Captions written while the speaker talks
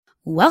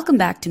Welcome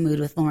back to Mood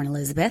with Lauren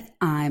Elizabeth.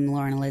 I'm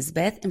Lauren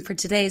Elizabeth, and for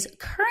today's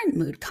current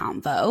mood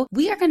convo,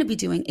 we are going to be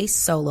doing a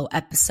solo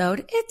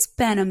episode. It's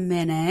been a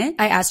minute.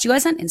 I asked you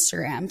guys on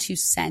Instagram to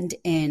send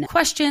in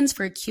questions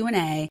for a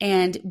Q&A,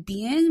 and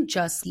being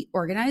just the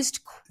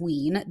organized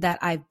queen that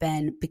I've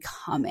been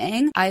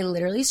becoming, I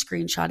literally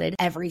screenshotted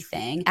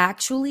everything,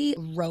 actually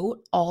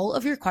wrote all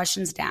of your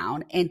questions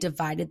down and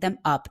divided them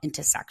up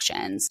into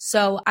sections.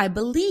 So I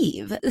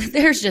believe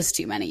there's just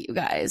too many, you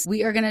guys.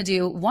 We are going to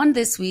do one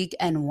this week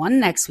and one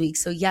next week.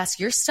 So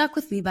yes, you're stuck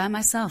with me by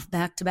myself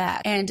back to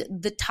back. And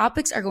the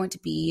topics are going to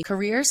be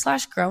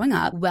career/growing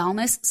up,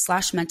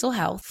 wellness/mental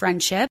health,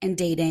 friendship, and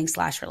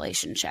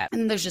dating/relationship.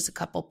 And there's just a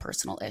couple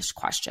personal-ish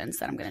questions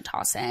that I'm going to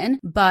toss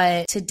in.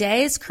 But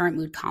today's current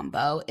mood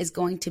combo is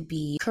going to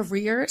be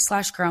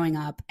career/growing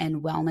up and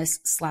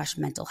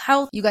wellness/mental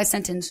health. You guys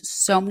sent in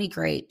so many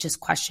great just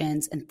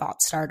questions and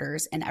thought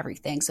starters and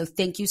everything. So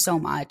thank you so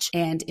much.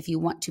 And if you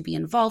want to be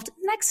involved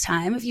next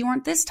time, if you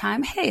weren't this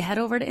time, hey, head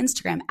over to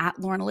Instagram at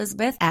Lauren Elizabeth,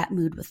 at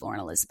Mood with Lauren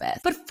Elizabeth.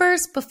 But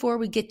first, before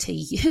we get to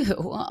you,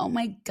 oh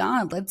my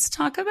God, let's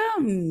talk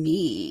about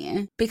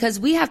me. Because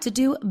we have to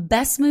do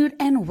best mood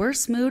and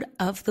worst mood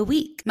of the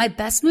week. My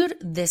best mood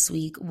this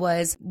week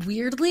was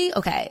weirdly,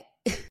 okay,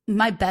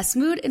 my best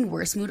mood and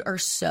worst mood are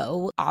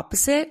so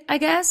opposite, I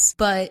guess,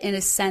 but in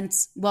a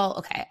sense, well,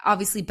 okay,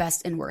 obviously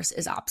best and worst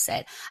is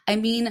opposite. I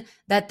mean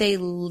that they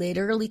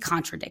literally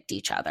contradict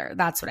each other.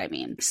 That's what I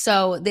mean.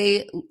 So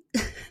they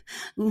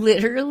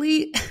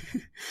literally,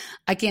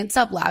 I can't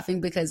stop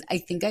laughing because I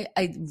think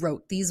I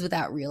wrote these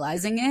without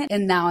realizing it.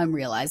 And now I'm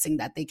realizing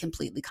that they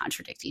completely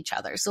contradict each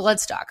other. So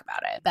let's talk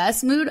about it.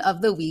 Best mood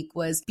of the week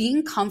was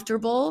being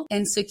comfortable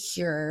and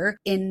secure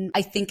in,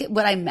 I think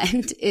what I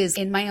meant is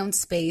in my own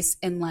space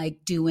and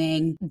like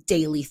doing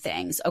daily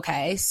things.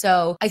 Okay.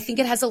 So I think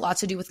it has a lot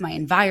to do with my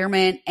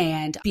environment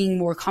and being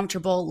more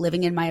comfortable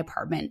living in my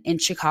apartment in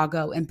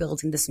Chicago and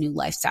building this new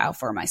lifestyle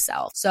for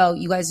myself. So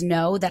you guys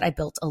know that I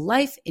built a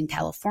life in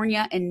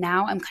California, and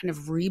now I'm kind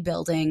of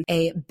rebuilding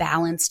a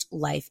balanced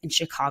life in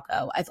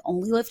Chicago. I've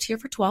only lived here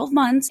for 12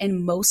 months,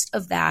 and most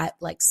of that,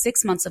 like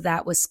 6 months of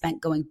that, was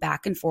spent going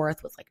back and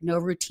forth with like no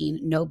routine,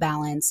 no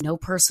balance, no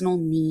personal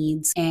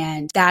needs.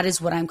 And that is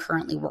what I'm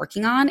currently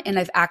working on. And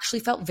I've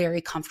actually felt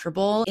very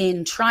comfortable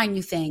in trying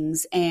new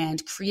things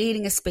and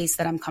creating a space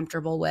that I'm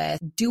comfortable with,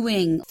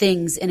 doing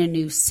things in a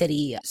new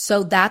city.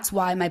 So that's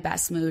why my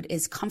best mood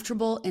is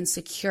comfortable and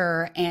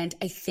secure. And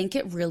I think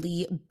it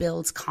really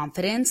builds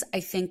confidence. I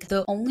think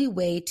the only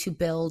way to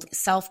build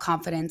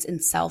self-confidence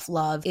and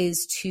self-love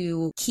is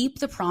to keep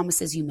the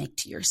promises you make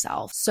to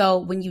yourself. So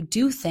when you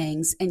do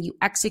things and you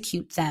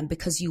execute them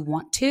because you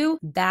want to,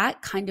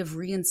 that kind of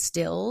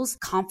reinstills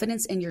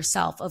confidence in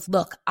yourself of,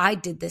 look, I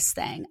did this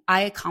thing.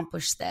 I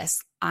accomplished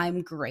this.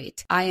 I'm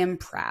great. I am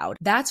proud.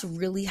 That's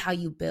really how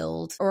you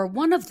build, or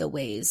one of the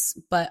ways,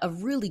 but a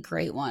really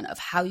great one of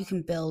how you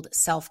can build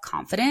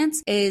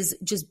self-confidence is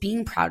just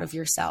being proud of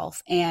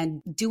yourself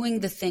and doing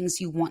the things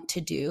you want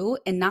to do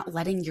and not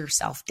letting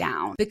yourself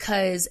down.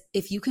 Because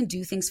if you can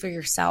do things for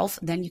yourself,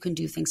 then you can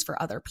do things for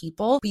other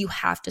people, but you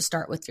have to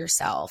start with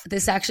yourself.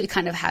 This actually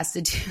kind of has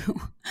to do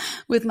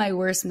with my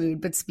worst mood,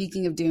 but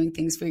speaking of doing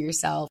things for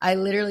yourself, I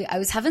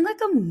was having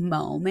like a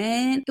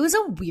moment. It was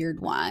a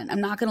weird one.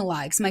 I'm not going to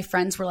lie, because my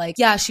friends were like,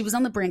 yeah, she was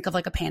on the brink of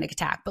like a panic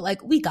attack, but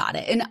like we got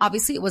it. And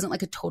obviously it wasn't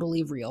like a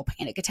totally real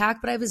panic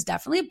attack, but I was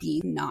definitely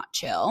being not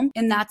chill.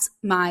 And that's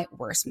my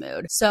worst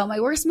mood. So my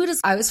worst mood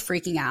is I was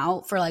freaking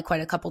out for like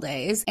quite a couple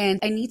days and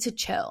I need to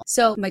chill.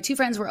 So my two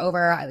friends were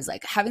over. I was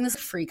like having this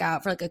freak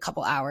out for like a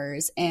couple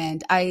hours.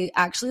 And I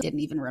actually didn't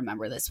even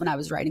remember this when I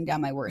was writing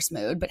down my worst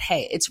mood, but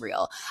hey, it's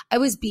real. I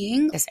was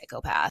being a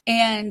psychopath.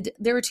 And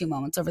there were 2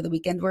 moments over the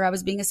weekend where I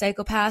was being a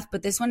psychopath,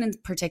 but this one in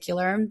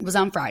particular was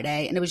on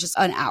Friday and it was just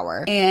an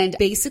hour. And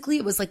basically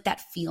it was like that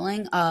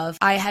feeling of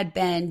I had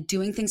been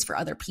doing things for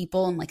other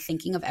people and like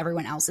thinking of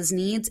everyone else's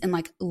needs. And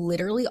like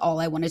literally all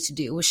I wanted to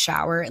do was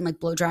shower and like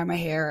blow dry my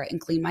hair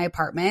and clean my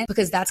apartment,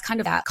 because that's kind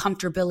of that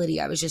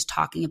comfortability I was just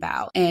talking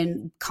about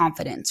and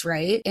confidence,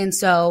 right? And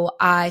so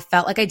I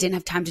felt like I didn't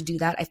have time to do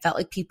that. I felt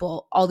like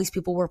all these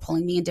people were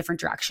pulling me in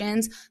different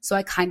directions. So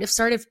I kind of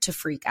started to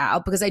freak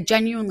out because I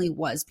genuinely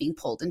was being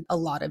pulled in a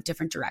lot of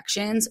different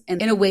directions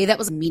and in a way that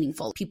was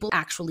meaningful. People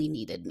actually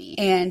needed me.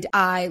 And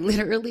I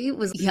literally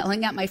was yelling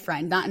at my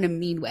friend, not in a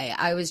mean way.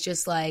 I was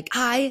just like,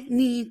 I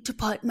need to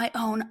put my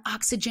own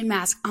oxygen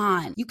mask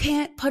on. You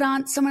can't put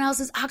on someone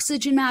else's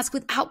oxygen mask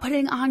without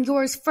putting on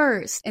yours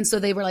first. And so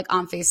they were like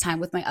on FaceTime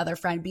with my other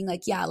friend being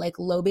like, yeah, like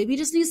Lo Baby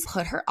just needs to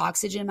put her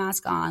oxygen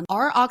mask on.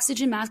 Our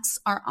oxygen masks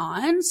are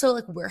on. So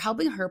like we're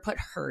helping her put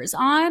hers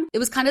on. It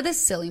was kind of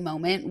this silly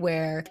moment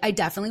where I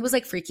definitely was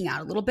like freaking out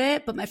a little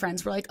bit, but my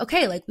friends were like,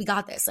 okay, like we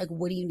got this. Like,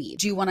 what do you need?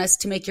 Do you want us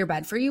to make your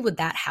bed for you? Would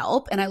that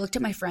help? And I looked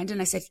at my friend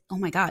and I said, oh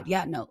my God,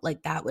 yeah, no,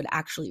 like that would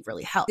actually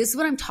really help. This is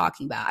what I'm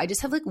talking about. I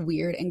just have like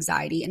weird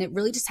anxiety, and it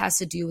really just has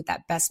to do with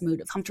that best mood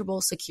of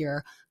comfortable,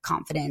 secure,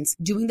 confidence,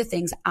 doing the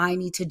things I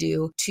need to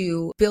do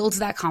to build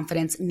that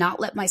confidence, not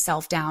let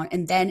myself down,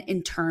 and then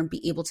in turn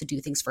be able to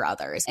do things for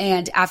others.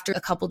 And after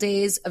a couple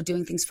days of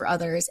doing things for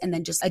others, and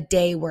then just a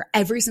day where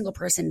every single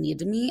person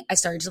needed me, I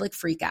started to like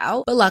freak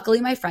out. But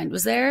luckily my friend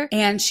was there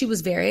and she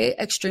was very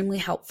extremely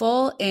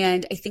helpful.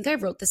 And I think I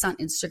wrote this on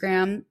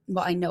Instagram.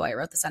 Well, I know I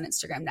wrote this on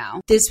Instagram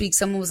now. This week,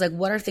 someone was like,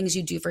 what are things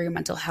you do for your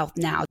mental health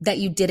now that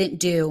you didn't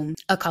do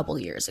a couple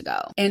years ago?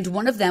 And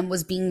one of them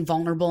was being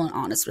vulnerable and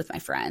honest with my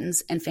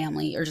friends and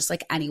family, or just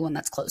like anyone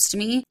that's close to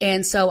me.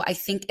 And so I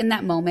think in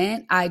that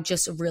moment, I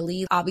just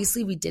really,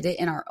 obviously we did it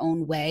in our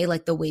own way,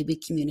 like the way we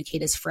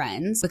communicate as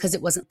friends, because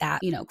it wasn't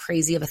that,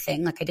 crazy of a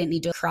thing. Like I didn't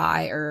need to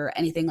cry or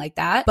anything like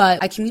that,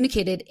 but I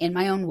communicated in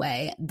my own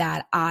way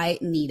that I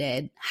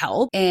needed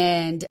help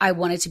and I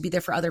wanted to be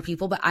there for other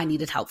people, but I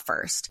needed help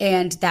first.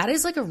 And that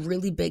is like a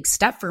really big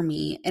step for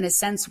me in a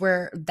sense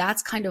where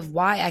that's kind of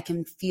why I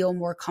can feel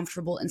more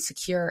comfortable and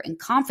secure and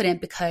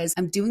confident, because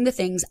I'm doing the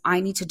things I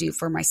need to do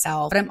for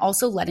myself, but I'm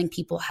also letting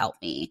people help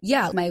me.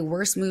 Yeah, my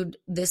worst mood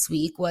this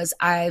week was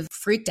I've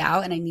freaked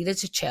out and I needed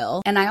to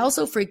chill. And I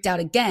also freaked out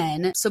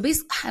again. So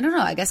basically, I don't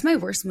know, I guess my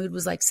worst mood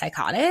was like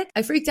psychotic.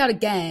 I freaked out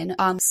again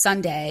on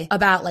Sunday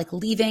about like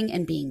leaving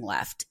and being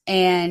left.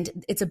 And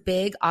it's a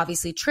big,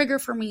 obviously, trigger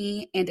for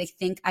me. And I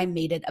think I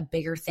made it a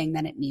bigger thing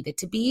than it needed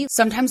to be.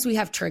 Sometimes we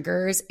have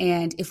triggers,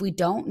 and if we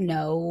don't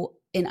know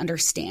and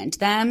understand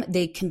them,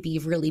 they can be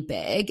really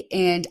big.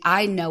 And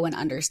I know and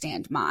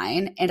understand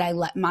mine, and I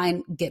let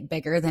mine get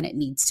bigger than it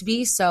needs to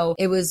be. So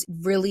it was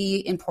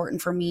really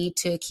important for me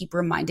to keep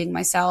reminding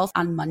myself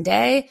on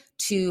Monday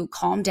to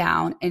calm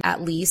down and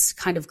at least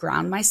kind of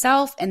ground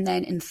myself. And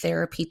then in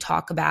therapy,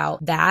 talk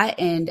about that.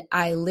 And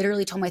I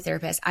literally told my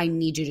therapist, I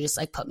need you to just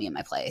like put me in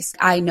my place.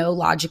 I know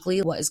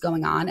logically what is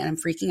going on and I'm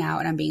freaking out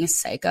and I'm being a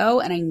psycho,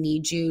 and I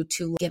need you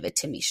to give it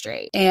to me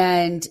straight.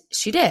 And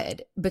she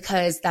did,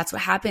 because that's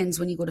what happens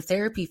when you go to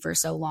therapy for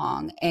so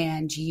long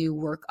and you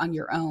work on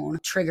your own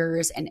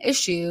triggers and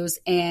issues,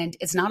 and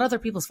it's not other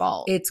people's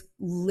fault. It's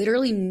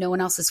literally no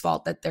one else's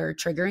fault that they're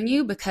triggering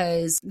you,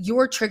 because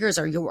your triggers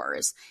are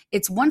yours.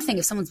 It's one thing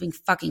if someone's being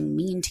fucking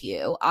mean to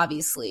you,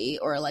 obviously,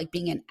 or like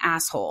being an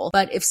asshole.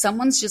 But if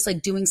someone's just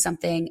like doing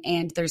something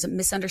and there's a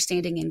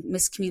misunderstanding and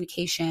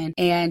miscommunication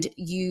and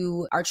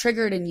you are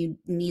triggered and you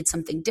need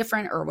something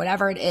different or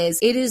whatever it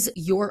is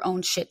your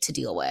own shit to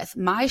deal with.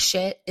 My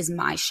shit is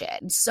my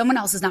shit. Someone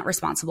else is not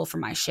responsible for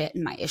my shit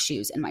and my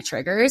issues and my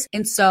triggers.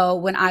 And so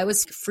when I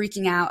was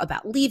freaking out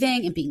about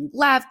leaving and being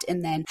left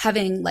and then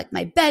having like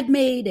my bed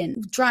made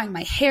and drying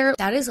my hair,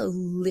 that is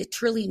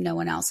literally no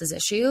one else's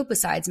issue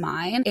besides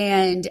mine.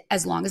 And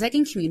as long as I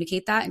can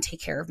communicate that and take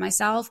care of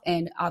myself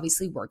and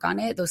obviously work on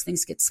it, those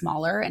things get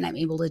smaller and I'm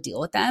able to deal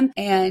with them.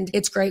 And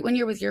it's great when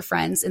you're with your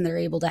friends and they're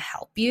able to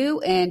help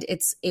you and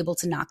it's able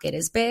to not get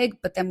as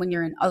big. But then when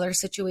you're in other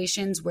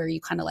situations where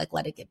you kind of like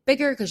let it get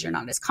bigger because you're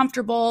not as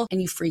comfortable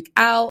and you freak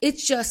out,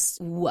 it's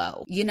just,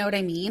 whoa, you know what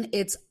I mean?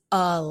 It's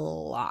a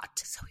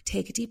lot. So we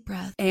take a deep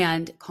breath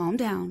and calm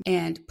down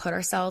and put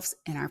ourselves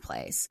in our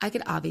place. I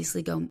could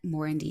obviously go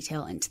more in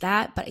detail into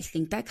that, but I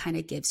think that kind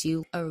of gives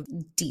you a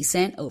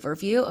decent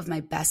overview of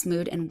my best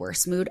mood and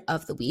worst mood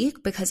of the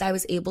week, because I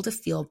was able to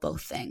feel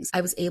both things.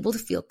 I was able to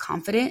feel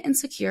confident and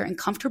secure and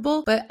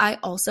comfortable, but I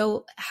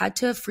also had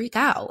to freak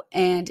out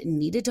and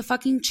needed to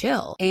fucking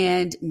chill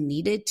and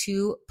needed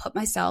to put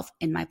myself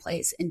in my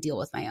place and deal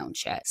with my own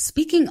shit.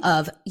 Speaking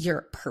of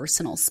your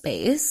personal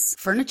space,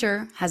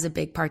 furniture has a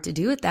big part to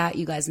do with that.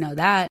 You guys know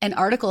that. An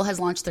Article has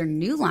launched their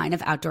new line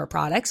of outdoor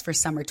products for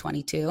summer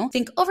 22.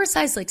 Think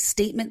oversized like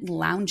statement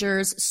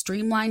loungers,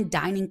 streamlined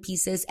dining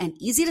pieces, and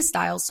easy to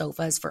style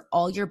sofas for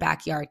all your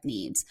backyard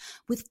needs.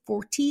 With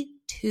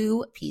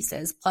 42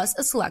 pieces plus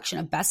a selection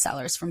of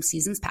bestsellers from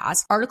seasons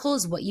past, Article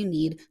is what you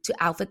need to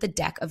outfit the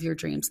deck of your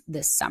dreams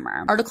this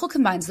summer. Article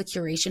combines the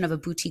curation of a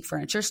boutique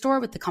furniture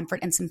store with the comfort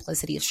and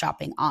simplicity of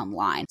shopping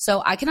online.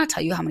 So I cannot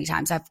tell you how many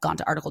times I've gone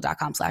to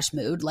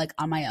article.com/mood like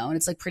on my own.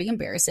 It's like pretty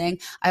embarrassing.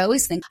 I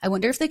always think, I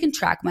wonder if they can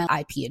track my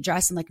IP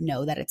address and like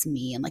know that it's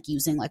me and like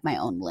using like my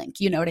own link.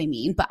 You know what I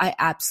mean? But I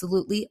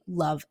absolutely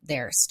love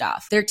their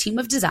stuff. Their team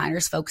of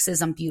designers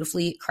focuses on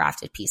beautifully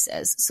crafted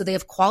pieces. So they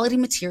have quality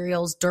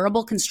materials,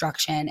 durable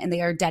construction, and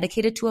they are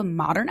dedicated to a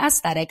modern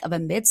aesthetic of a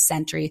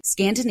mid-century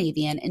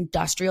Scandinavian,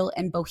 industrial,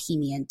 and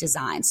bohemian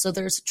design. So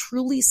there's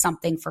truly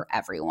something for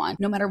everyone,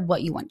 no matter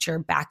what you want your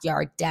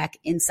backyard, deck,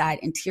 inside,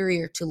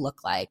 interior to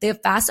look like. They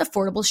have fast,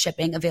 affordable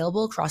shipping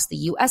available across the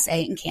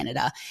USA and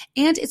Canada,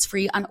 and it's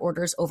free on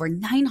orders over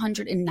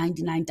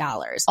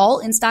 $999. All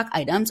in-stock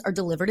items are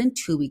delivered in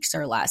 2 weeks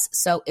or less.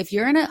 So if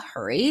you're in a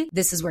hurry,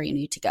 this is where you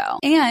need to go.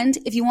 And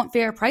if you want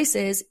fair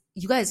prices,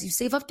 you guys, you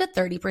save up to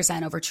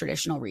 30% over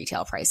traditional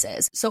retail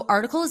prices. So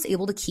Article is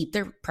able to keep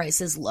their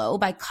prices low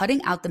by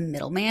cutting out the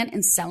middleman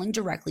and selling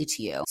directly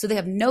to you. So they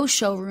have no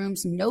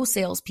showrooms, no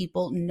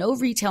salespeople, no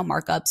retail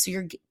markup. So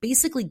you're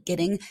basically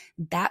getting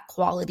that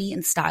quality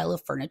and style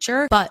of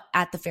furniture, but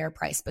at the fair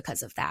price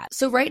because of that.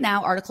 So right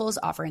now, Article is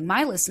offering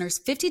my listeners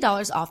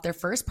 $50 off their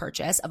first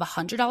purchase of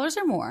 $100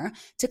 or more.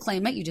 To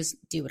claim it, you just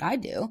do what I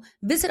do.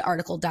 Visit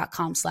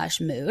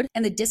article.com/mood,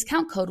 and the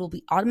discount code will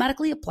be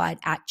automatically applied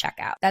at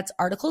checkout. That's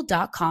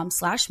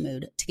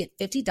article.com/mood to get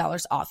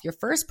 $50 off your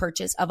first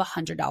purchase of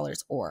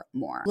 $100 or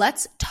more.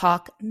 Let's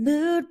talk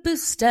mood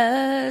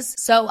boosters.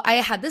 So I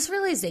had this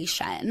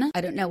realization,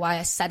 I don't know why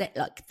I said it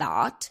like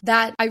that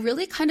I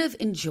really kind of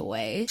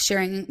enjoy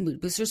sharing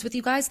mood boosters with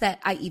you guys that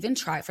I even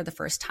try for the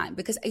first time,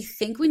 because I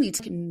think we need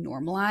to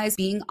normalize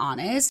being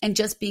honest and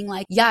just being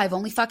like, yeah, I've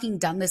only fucking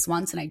done this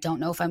once and I don't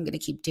know if I'm going to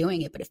keep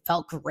doing it, but it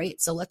felt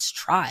great. So let's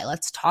try,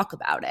 let's talk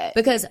about it.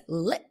 Because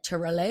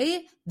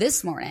literally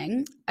this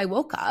morning I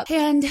woke up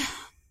and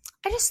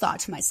I just thought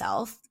to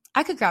myself,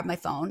 I could grab my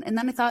phone, and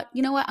then I thought,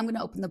 you know what? I'm going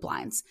to open the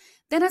blinds.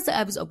 Then as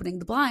I was opening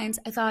the blinds,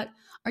 I thought,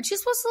 aren't you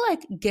supposed to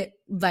like get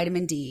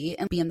vitamin D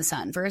and be in the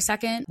sun for a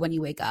second when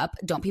you wake up?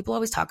 Don't people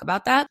always talk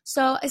about that?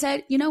 So I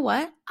said, you know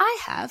what? I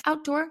have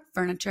outdoor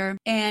furniture,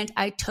 and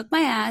I took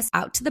my ass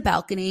out to the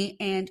balcony,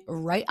 and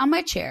right on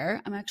my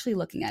chair, I'm actually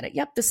looking at it.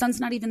 Yep, the sun's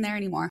not even there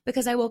anymore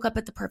because I woke up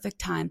at the perfect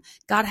time.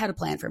 God had a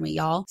plan for me,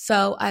 y'all.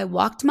 So I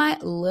walked my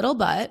little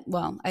butt.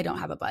 Well, I don't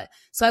have a butt.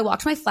 So I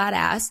walked my flat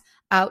ass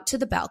out to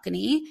the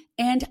balcony,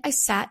 and I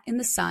sat in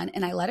the sun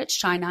and I let it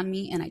shine on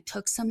me, and I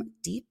took some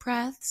deep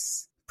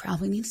breaths.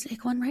 Probably need to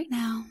take one right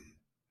now.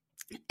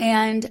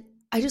 And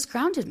I just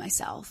grounded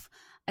myself.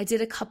 I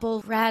did a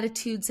couple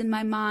gratitudes in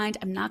my mind.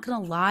 I'm not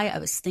going to lie. I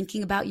was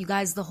thinking about you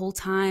guys the whole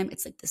time.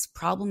 It's like this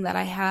problem that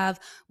I have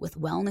with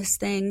wellness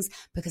things,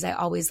 because I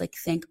always like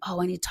think,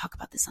 oh, I need to talk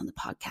about this on the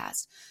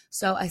podcast.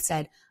 So I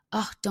said,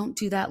 oh, don't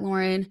do that,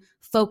 Lauren.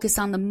 Focus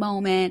on the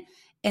moment.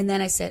 And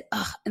then I said,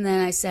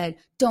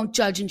 don't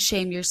judge and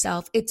shame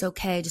yourself. It's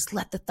okay. Just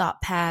let the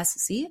thought pass.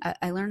 See,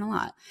 I learn a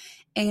lot.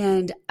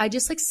 And I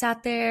just like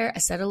sat there. I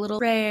said a little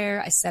prayer.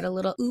 I said a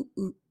little ooh,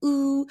 ooh,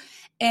 ooh.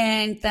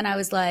 And then I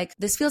was like,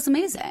 this feels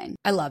amazing.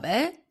 I love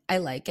it. I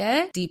like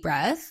it. Deep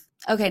breath.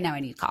 Okay, now I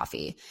need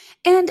coffee.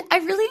 And I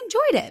really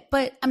enjoyed it,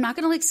 but I'm not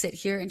going to like sit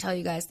here and tell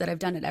you guys that I've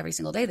done it every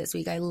single day this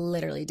week. I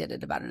literally did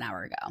it about an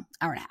hour ago,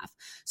 hour and a half.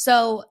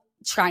 So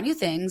try new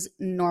things,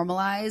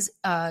 normalize,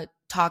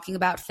 talking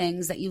about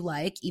things that you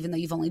like, even though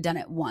you've only done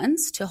it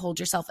once, to hold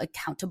yourself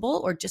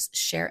accountable or just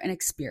share an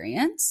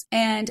experience.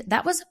 And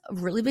that was a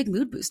really big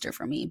mood booster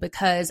for me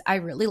because I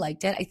really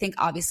liked it. I think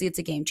obviously it's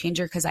a game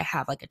changer because I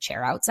have like a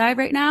chair outside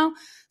right now.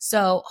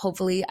 So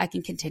hopefully I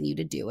can continue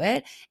to do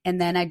it.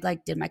 And then I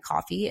like did my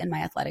coffee and my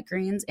athletic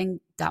greens and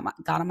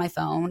got on my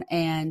phone.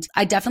 And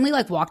I definitely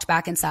like walked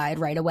back inside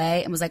right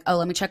away and was like, oh,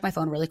 let me check my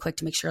phone really quick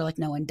to make sure like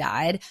no one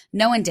died.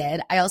 No one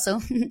did. I also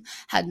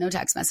had no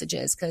text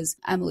messages because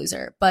I'm a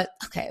loser. But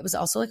okay, it was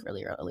also like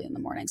really early in the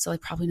morning. So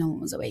like probably no one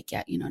was awake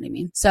yet. You know what I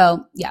mean?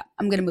 So yeah,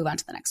 I'm going to move on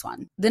to the next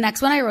one. The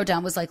next one I wrote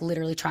down was like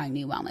literally trying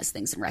new wellness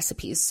things and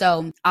recipes.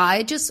 So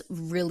I just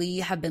really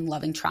have been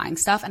loving trying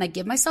stuff. And I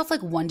give myself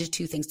like 1 to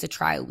 2 things to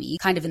try a week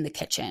kind of in the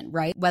kitchen,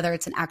 right? Whether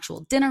it's an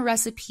actual dinner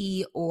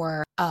recipe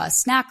or a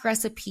snack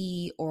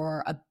recipe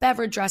or a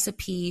beverage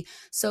recipe.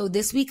 So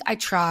this week I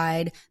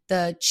tried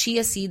the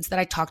chia seeds that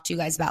I talked to you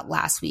guys about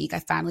last week. I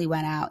finally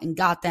went out and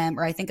got them,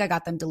 or I think I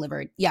got them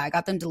delivered. Yeah, I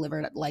got them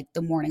delivered at like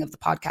the morning of the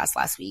podcast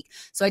last week.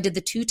 So I did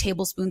the 2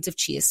 tablespoons of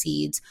chia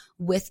seeds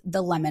with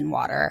the lemon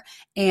water,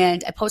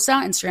 and I posted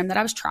on Instagram that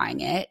I was trying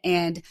it.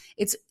 And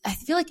I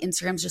feel like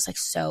Instagram's just like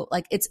so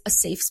like it's a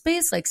safe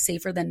space, like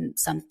safer than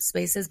some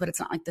spaces, but it's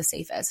not like the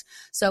safest.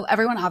 So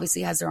everyone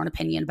obviously has their own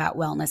opinion about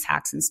wellness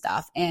hacks and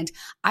stuff. And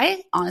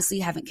I honestly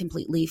haven't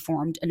completely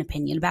formed an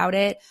opinion about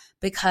it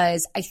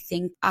because I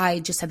think I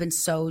just have been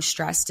so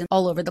stressed and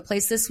all over the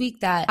place this week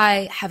that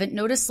I haven't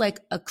noticed like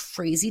a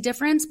crazy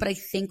difference. But I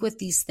think with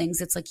these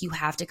things, it's like you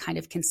have to kind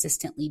of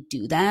consistently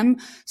do them.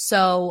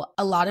 So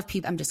a lot of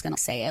people, I'm just going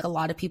to say it, a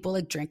lot of people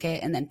like drink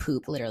it and then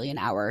poop literally an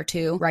hour or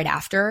 2 right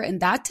after.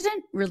 And that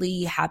didn't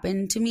really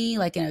happen to me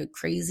like in a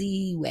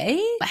crazy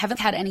way. I haven't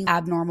had any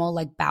abnormal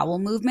like bowel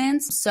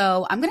movements.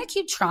 So I'm going to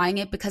keep trying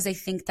it because I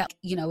think that,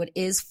 you know, it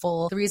is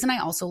full. The reason I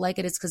also like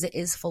it is because it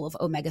is full of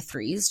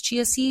omega-3s,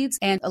 chia seeds.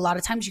 And a lot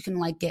of times you can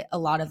like get a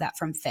lot of that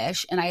from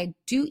fish. And I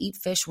do eat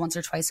fish once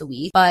or twice a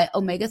week, but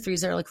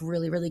omega-3s are like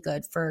really, really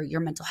good for your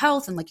mental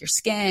health and like your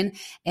skin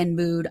and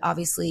mood,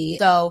 obviously.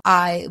 So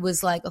I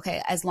was like,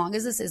 okay, as long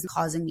as this isn't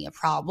causing me a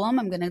problem,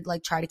 I'm going to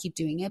like try to keep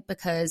doing it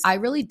because I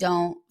really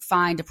don't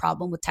find a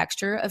problem with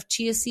texture of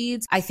chia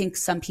seeds. I think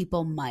some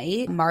people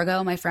might.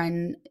 Margot, my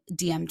friend,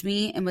 DM'd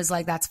me and was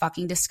like, that's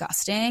fucking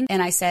disgusting.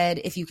 And I said,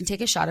 if you can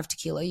take a shot of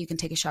tequila, you can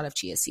take a shot of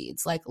chia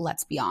seeds. Like,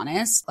 let's be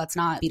honest. Let's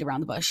not beat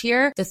around the bush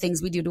here. The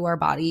things we do to into our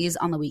bodies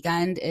on the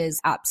weekend is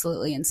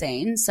absolutely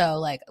insane. So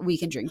like we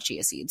can drink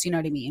chia seeds, you know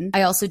what I mean?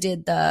 I also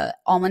did the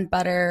almond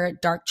butter,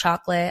 dark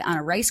chocolate on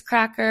a rice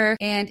cracker.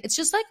 And it's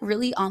just like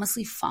really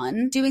honestly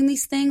fun doing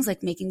these things,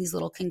 like making these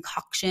little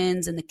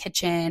concoctions in the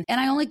kitchen. And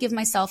I only give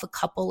myself a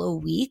couple a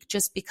week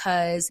just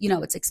because, you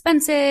know, it's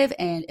expensive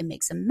and it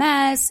makes a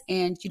mess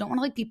and you don't want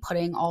to like be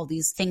putting all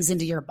these things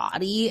into your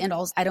body. And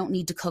also I don't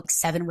need to cook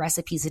 7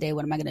 recipes a day.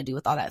 What am I going to do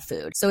with all that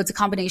food? So it's a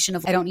combination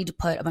of I don't need to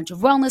put a bunch of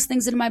wellness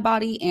things into my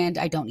body and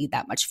I don't need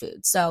that much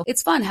food. So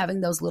it's fun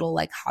having those little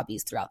like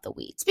hobbies throughout the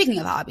week. Speaking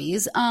of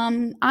hobbies,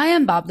 I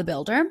am Bob the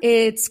Builder.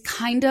 It's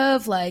kind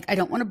of like, I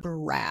don't want to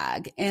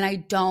brag and I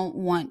don't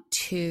want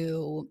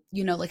to,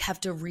 you know, like have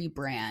to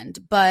rebrand,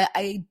 but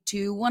I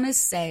do want to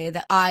say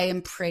that I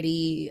am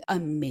pretty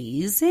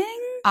amazing.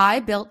 I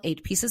built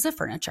 8 pieces of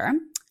furniture.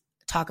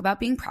 Talk about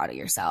being proud of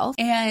yourself.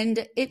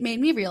 And it made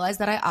me realize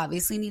that I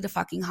obviously need a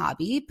fucking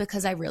hobby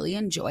because I really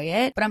enjoy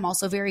it, but I'm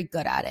also very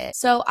good at it.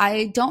 So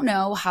I don't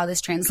know how this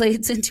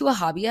translates into a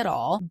hobby at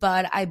all,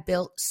 but I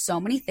built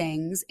so many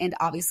things. And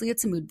obviously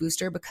it's a mood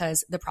booster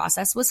because the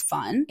process was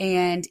fun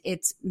and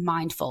it's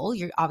mindful.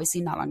 You're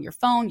obviously not on your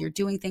phone. You're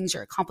doing things,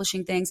 you're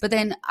accomplishing things. But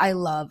then I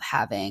love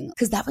having,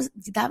 because that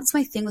was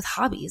my thing with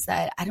hobbies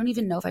that I don't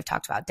even know if I've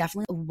talked about,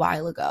 definitely a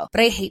while ago,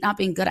 but I hate not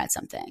being good at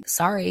something.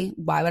 Sorry.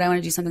 Why would I want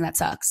to do something that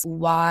sucks?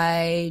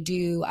 Why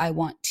do I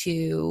want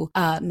to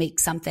make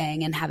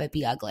something and have it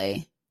be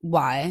ugly?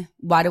 Why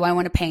do I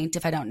want to paint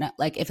if I don't know,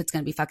 like if it's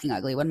going to be fucking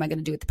ugly? What am I going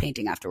to do with the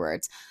painting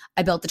afterwards?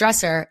 I built the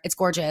dresser. It's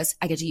gorgeous.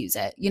 I get to use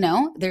it. You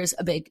know, there's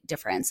a big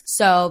difference.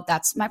 So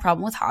that's my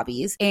problem with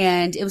hobbies.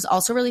 And it was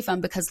also really fun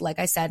because like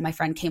I said, my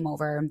friend came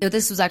over.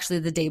 This was actually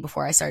the day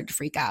before I started to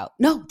freak out.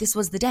 No, this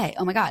was the day.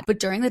 Oh my God. But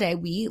during the day,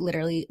 we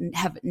literally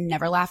have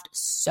never laughed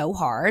so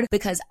hard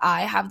because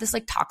I have this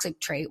like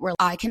toxic trait where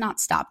I cannot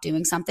stop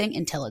doing something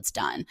until it's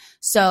done.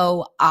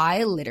 So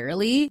I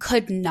literally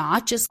could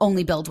not just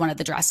only build one of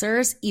the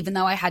dressers even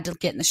though I had to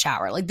get in the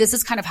shower. Like this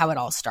is kind of how it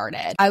all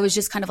started. I was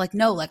just kind of like,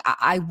 no, like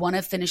I want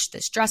to finish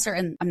this dresser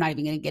and I'm not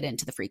even going to get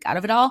into the freak out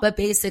of it all. But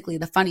basically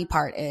the funny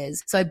part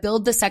is, so I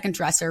build the second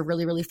dresser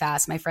really, really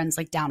fast. My friend's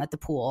like down at the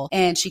pool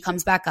and she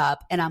comes back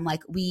up and I'm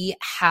like, we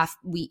have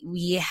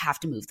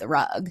to move the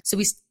rug. So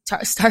we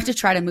start to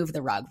try to move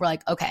the rug. We're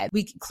like, okay,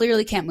 we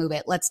clearly can't move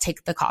it. Let's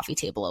take the coffee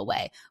table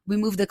away. We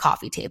move the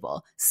coffee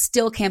table,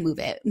 still can't move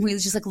it. We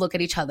just like look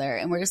at each other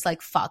and we're just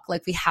like, fuck,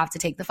 like we have to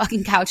take the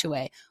fucking couch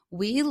away.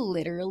 We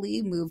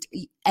literally moved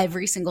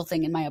every single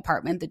thing in my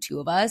apartment, the two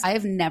of us. I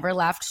have never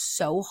laughed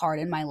so hard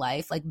in my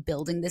life, like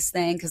building this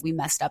thing because we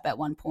messed up at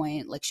one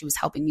point. Like she was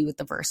helping me with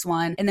the first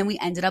one. And then we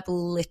ended up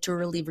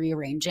literally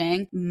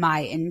rearranging my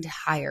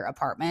entire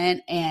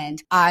apartment.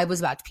 And I was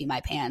about to pee my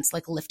pants,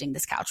 like lifting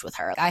this couch with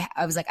her.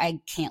 I was like, I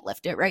can't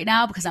lift it right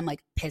now because I'm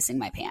like pissing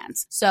my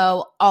pants.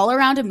 So all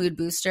around a mood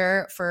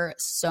booster for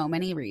so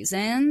many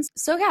reasons.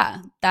 So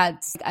yeah,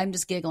 I'm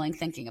just giggling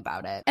thinking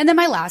about it. And then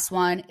my last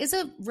one is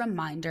a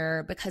reminder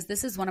because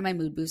this is one of my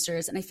mood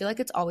boosters and I feel like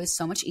it's always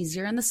so much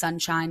easier in the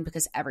sunshine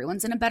because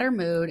everyone's in a better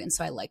mood. And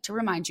so I like to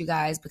remind you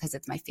guys, because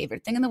it's my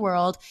favorite thing in the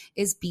world,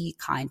 is be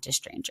kind to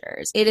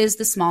strangers. It is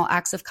the small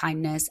acts of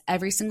kindness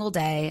every single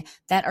day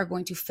that are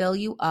going to fill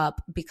you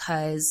up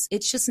because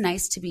it's just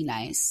nice to be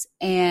nice.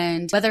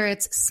 And whether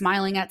it's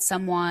smiling at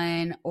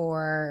someone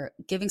or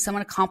giving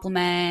someone a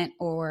compliment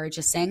or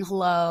just saying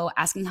hello,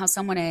 asking how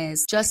someone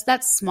is, just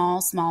that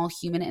small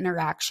human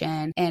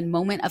interaction and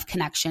moment of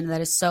connection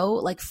that is so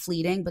like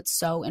fleeting but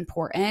so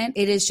important.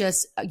 It is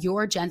just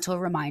your gentle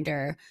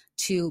reminder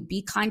to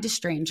be kind to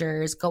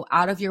strangers, go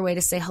out of your way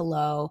to say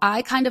hello.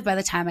 I kind of, by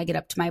the time I get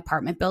up to my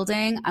apartment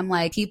building, I'm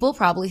like, people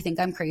probably think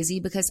I'm crazy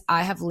because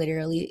I have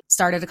literally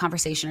started a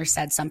conversation or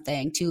said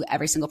something to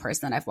every single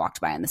person that I've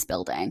walked by in this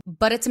building.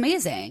 But it's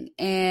amazing.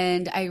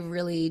 And I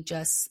really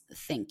just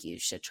think you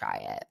should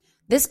try it.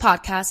 This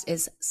podcast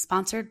is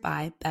sponsored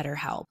by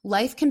BetterHelp.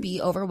 Life can be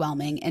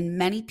overwhelming and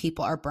many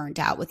people are burned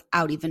out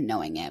without even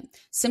knowing it.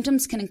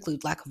 Symptoms can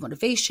include lack of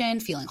motivation,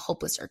 feeling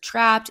hopeless or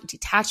trapped,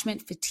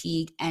 detachment,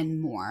 fatigue,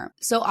 and more.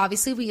 So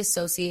obviously we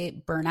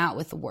associate burnout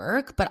with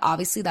work, but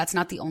obviously that's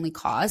not the only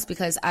cause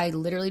because I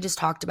literally just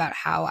talked about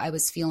how I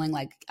was feeling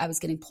like I was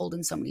getting pulled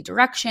in so many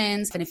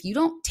directions. And if you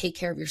don't take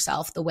care of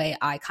yourself the way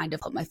I kind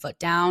of put my foot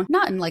down,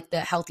 not in like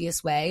the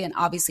healthiest way, and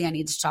obviously I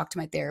need to talk to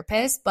my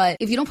therapist, but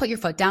if you don't put your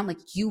foot down,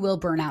 like you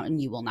will burn out and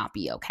you will not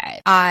be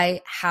okay.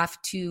 I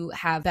have to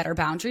have better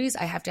boundaries.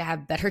 I have to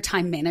have better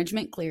time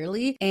management,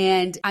 clearly.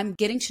 And I'm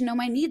getting to know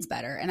my needs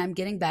better and I'm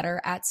getting better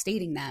at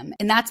stating them.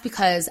 And that's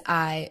because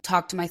I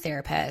talk to my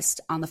therapist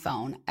on the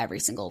phone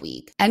every single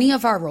week. Any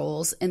of our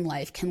roles in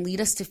life can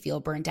lead us to feel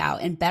burnt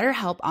out, and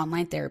BetterHelp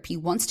Online Therapy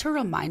wants to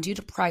remind you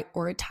to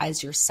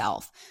prioritize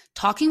yourself.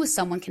 talking with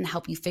someone can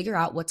help you figure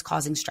out what's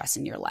causing stress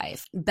in your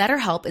life.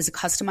 BetterHelp is a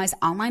customized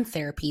online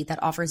therapy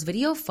that offers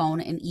video,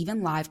 phone, and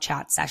even live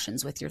chat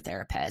sessions with your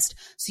therapist,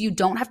 so you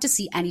don't have to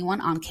see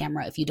anyone on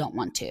camera if you don't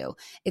want to.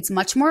 It's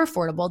much more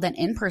affordable than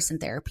in-person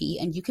therapy,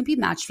 and you can be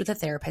matched with a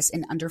therapist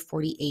in under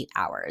 48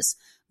 hours.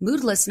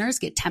 Mood listeners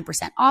get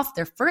 10% off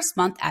their first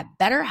month at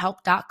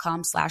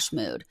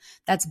betterhelp.com/mood.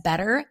 That's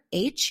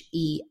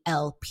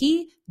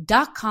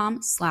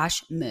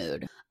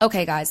betterhelp.com/mood.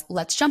 Okay, guys,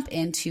 let's jump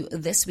into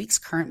this week's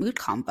current mood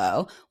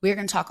combo. We're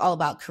going to talk all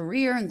about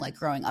career and like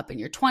growing up in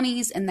your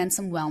 20s, and then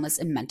some wellness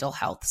and mental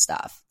health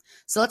stuff.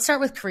 So let's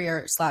start with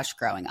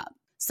career/growing up.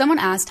 Someone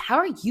asked, how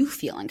are you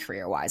feeling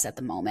career-wise at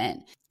the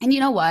moment? And you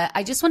know what?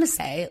 I just want to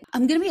say,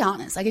 I'm going to be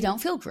honest, like I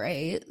don't feel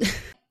great.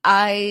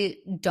 I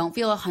don't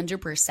feel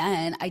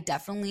 100%. I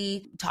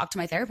definitely talked to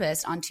my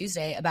therapist on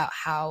Tuesday about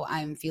how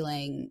I'm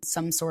feeling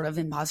some sort of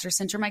imposter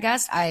syndrome, I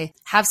guess. I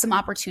have some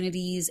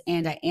opportunities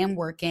and I am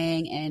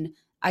working, and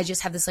I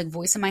just have this like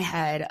voice in my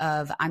head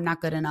of I'm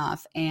not good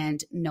enough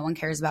and no one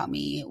cares about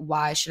me.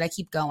 Why should I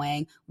keep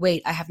going?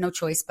 Wait, I have no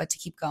choice but to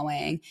keep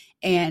going.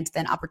 And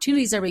then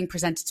opportunities are being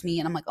presented to me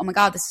and I'm like, oh my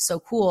God, this is so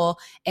cool.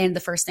 And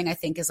the first thing I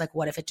think is like,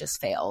 what if it just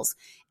fails?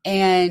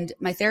 And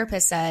my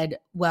therapist said,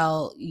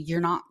 well, you're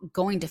not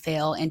going to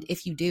fail. And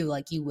if you do,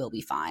 like you will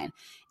be fine.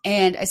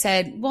 And I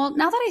said, well,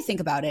 now that I think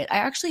about it, I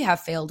actually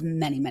have failed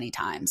many, many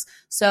times.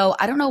 So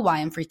I don't know why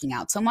I'm freaking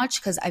out so much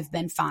because I've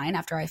been fine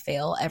after I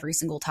fail every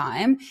single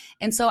time.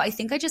 And so I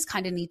think I just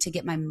kind of need to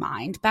get my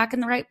mind back in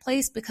the right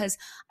place because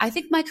I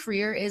think my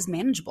career is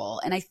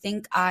manageable and I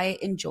think I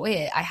enjoy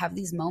it. I have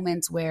these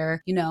moments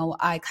where, you know,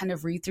 I kind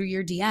of read through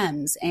your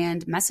DMs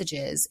and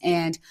messages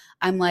and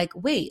I'm like,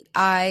 wait,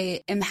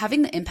 I am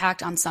having the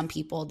impact on some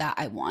people that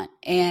I want.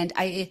 And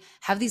I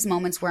have these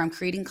moments where I'm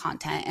creating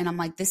content and I'm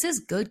like, this is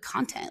good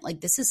content.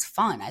 Like this is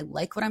fun. I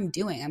like what I'm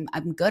doing.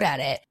 I'm good at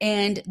it.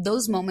 And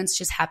those moments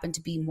just happen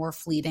to be more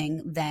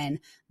fleeting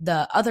than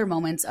the other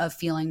moments of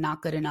feeling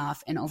not good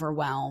enough and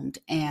overwhelmed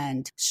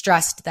and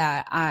stressed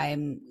that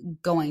I'm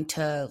going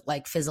to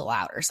like fizzle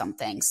out or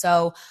something.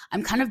 So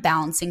I'm kind of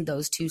balancing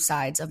those two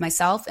sides of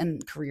myself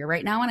and career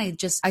right now. And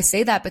I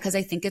say that because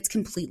I think it's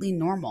completely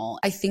normal.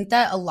 I think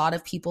that a lot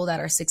of people that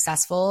are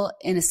successful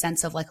in a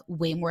sense of like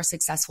way more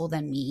successful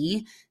than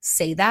me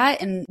say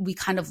that. And we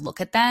kind of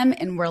look at them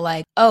and we're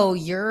like, oh,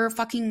 you're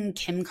fucking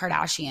Kim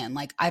Kardashian.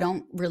 Like, I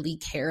don't really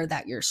care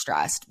that you're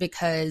stressed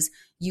because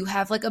you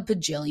have like $1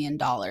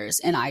 bajillion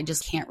and I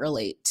just can't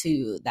relate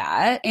to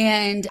that.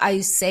 And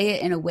I say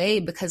it in a way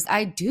because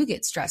I do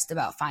get stressed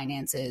about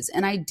finances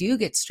and I do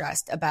get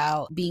stressed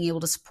about being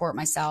able to support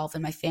myself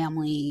and my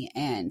family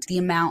and the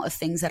amount of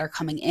things that are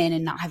coming in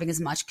and not having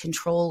as much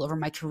control over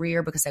my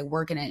career because I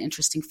work in an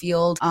interesting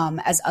field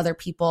as other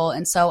people.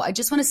 And so I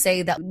just want to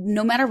say that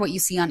no matter what you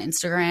see on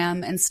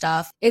Instagram and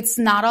stuff, it's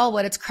not all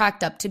what it's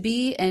cracked up to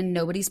be and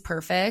nobody's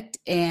perfect.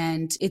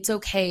 And it's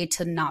okay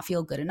to not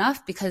feel good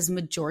enough because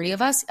majority of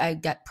us, I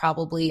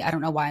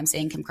don't know why I'm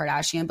saying Kim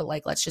Kardashian, but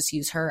like, let's just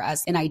use her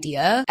as an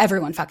idea.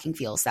 Everyone fucking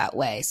feels that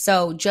way.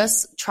 So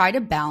just try to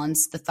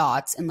balance the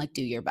thoughts and like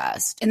do your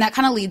best. And that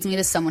kind of leads me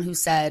to someone who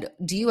said,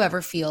 do you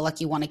ever feel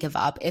like you want to give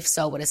up? If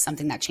so, what is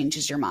something that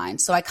changes your mind?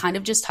 So I kind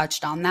of just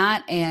touched on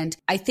that. And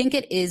I think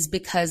it is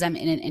because I'm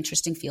in an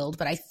interesting field,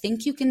 but I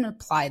think you can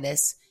apply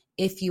this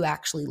if you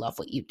actually love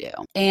what you do.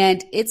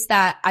 And it's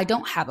that I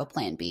don't have a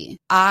plan B.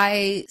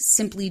 I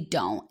simply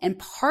don't. And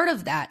part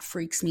of that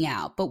freaks me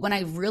out. But when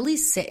I really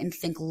sit and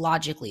think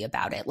logically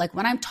about it, like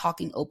when I'm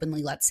talking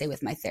openly, let's say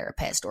with my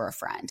therapist or a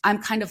friend,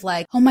 I'm kind of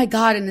like, oh my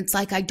God. And it's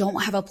like, I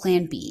don't have a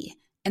plan B.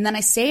 And then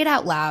I say it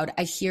out loud,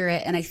 I hear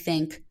it and I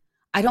think,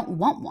 I don't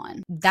want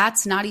one.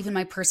 That's not even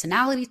my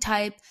personality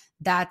type.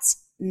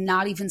 That's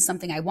not even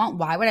something I want.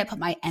 Why would I put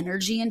my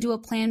energy into a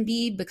plan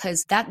B?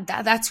 Because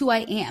that's who I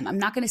am. I'm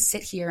not going to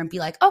sit here and be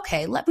like,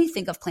 okay, let me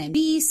think of plan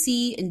B,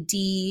 C, and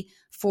D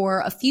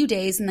for a few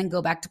days and then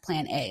go back to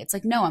plan A. It's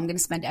like, no, I'm going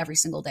to spend every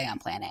single day on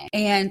plan A.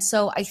 And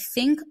so I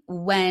think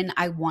when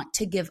I want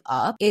to give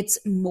up, it's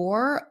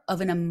more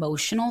of an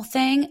emotional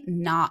thing,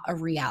 not a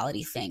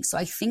reality thing. So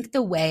I think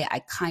the way I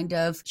kind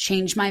of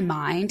change my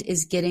mind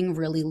is getting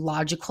really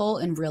logical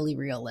and really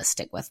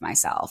realistic with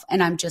myself.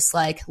 And I'm just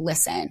like,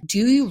 listen,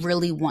 do you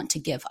really want to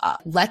give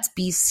up? Let's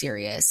be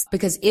serious.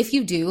 Because if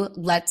you do,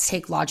 let's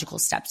take logical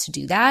steps to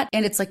do that.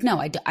 And it's like,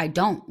 no, I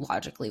don't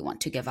logically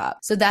want to give up.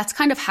 So that's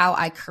kind of how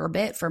I curb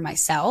it for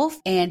myself.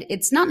 And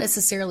it's not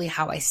necessarily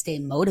how I stay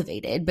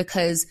motivated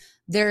because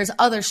there's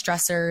other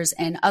stressors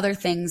and other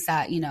things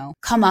that, you know,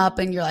 come up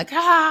and you're like,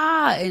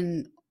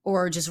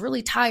 or just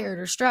really tired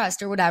or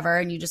stressed or whatever,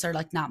 and you just are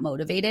like not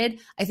motivated.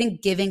 I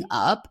think giving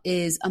up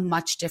is a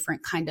much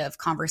different kind of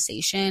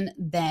conversation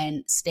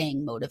than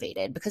staying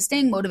motivated, because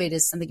staying motivated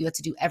is something you have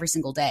to do every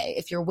single day.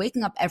 If you're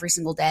waking up every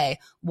single day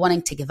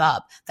wanting to give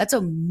up, that's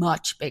a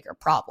much bigger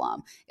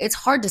problem. It's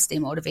hard to stay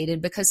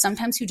motivated because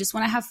sometimes you just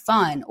want to have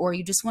fun or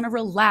you just want to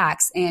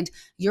relax and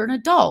you're an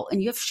adult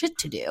and you have shit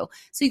to do.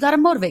 So you got to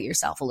motivate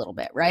yourself a little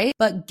bit, right?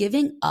 But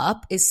giving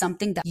up is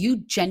something that you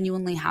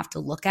genuinely have to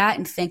look at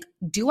and think,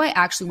 do I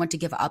actually want to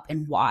give up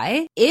and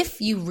why? If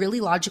you really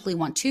logically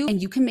want to,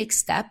 and you can make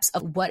steps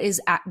of what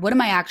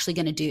am I actually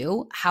going to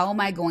do? How am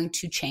I going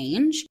to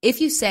change? If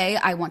you say,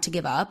 I want to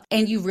give up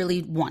and you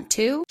really want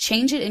to,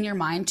 change it in your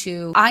mind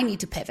to, I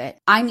need to pivot.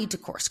 I need to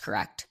course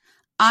correct.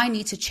 I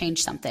need to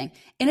change something.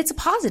 And it's a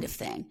positive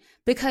thing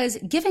because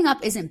giving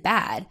up isn't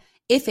bad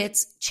if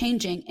it's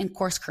changing and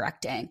course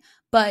correcting.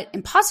 But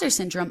imposter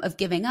syndrome of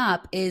giving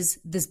up is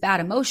this bad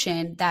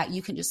emotion that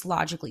you can just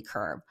logically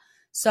curb.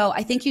 So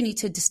I think you need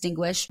to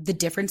distinguish the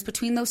difference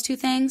between those two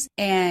things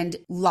and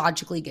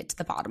logically get to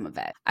the bottom of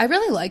it. I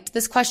really liked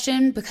this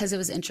question because it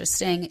was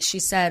interesting. She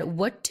said,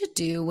 what to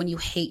do when you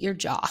hate your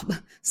job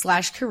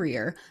 /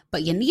 career,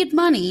 but you need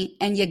money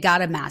and you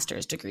got a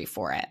master's degree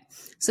for it.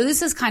 So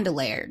this is kind of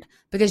layered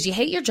because you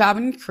hate your job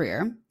and your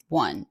career.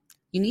 1,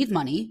 you need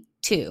money.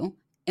 2,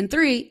 and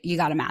 3, you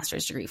got a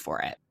master's degree for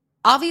it.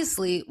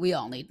 Obviously, we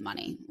all need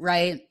money,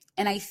 right?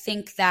 And I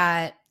think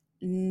that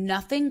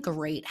nothing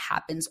great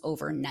happens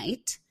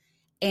overnight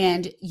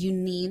and you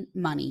need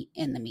money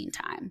in the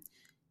meantime.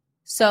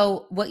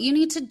 So what you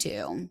need to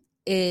do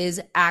is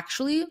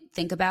actually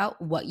think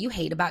about what you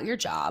hate about your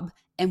job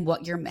and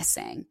what you're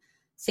missing.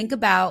 Think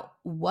about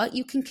what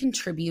you can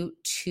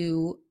contribute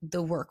to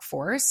the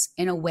workforce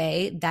in a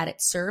way that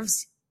it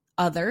serves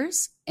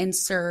others and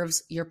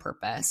serves your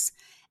purpose.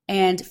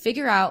 And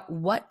figure out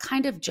what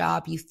kind of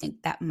job you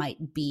think that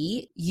might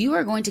be. You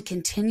are going to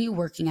continue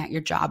working at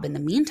your job in the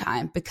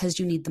meantime because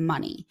you need the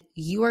money.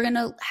 You are going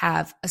to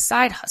have a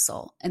side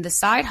hustle, and the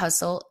side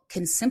hustle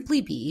can simply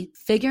be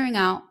figuring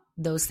out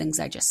those things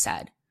I just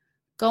said,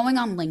 going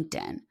on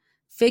LinkedIn,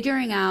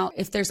 figuring out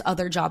if there's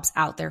other jobs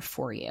out there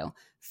for you,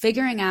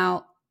 figuring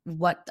out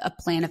what a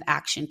plan of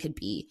action could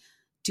be.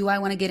 Do I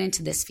want to get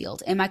into this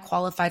field? Am I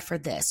qualified for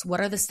this?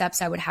 What are the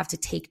steps I would have to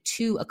take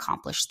to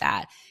accomplish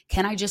that?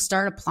 Can I just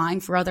start applying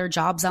for other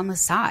jobs on the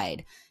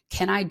side?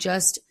 Can I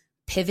just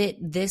pivot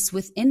this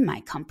within my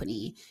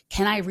company?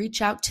 Can I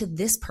reach out to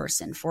this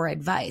person for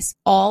advice?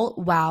 All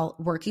while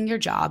working your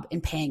job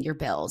and paying your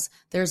bills.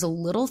 There's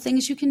little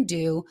things you can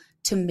do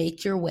to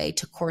make your way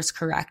to course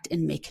correct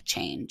and make a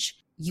change.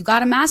 You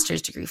got a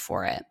master's degree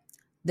for it.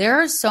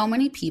 There are so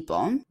many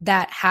people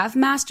that have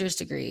master's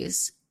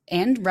degrees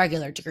and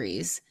regular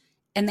degrees,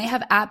 and they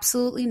have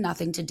absolutely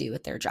nothing to do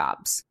with their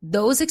jobs.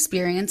 Those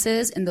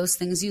experiences and those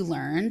things you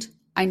learned,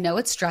 I know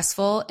it's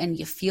stressful and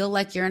you feel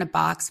like you're in a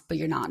box, but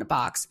you're not in a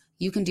box.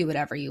 You can do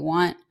whatever you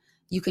want.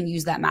 You can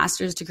use that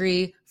master's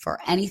degree for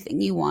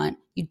anything you want.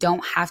 You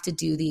don't have to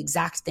do the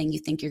exact thing you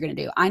think you're going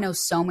to do. I know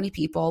so many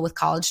people with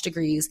college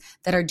degrees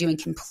that are doing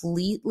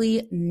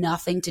completely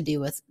nothing to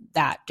do with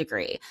that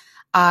degree.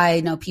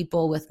 I know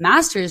people with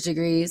master's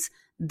degrees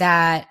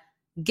that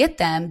get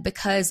them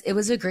because it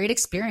was a great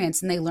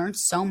experience and they learned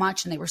so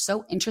much and they were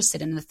so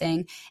interested in the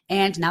thing,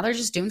 and now they're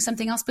just doing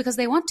something else because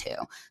they want to.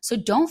 So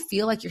don't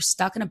feel like you're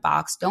stuck in a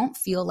box. Don't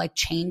feel like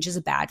change is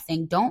a bad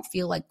thing. Don't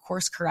feel like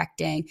course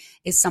correcting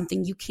is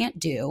something you can't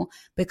do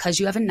because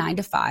you have a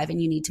 9-to-5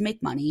 and you need to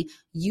make money.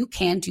 You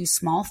can do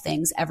small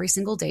things every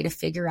single day to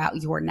figure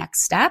out your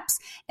next steps,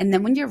 and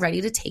then when you're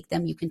ready to take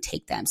them, you can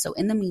take them. So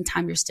in the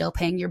meantime, you're still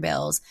paying your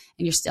bills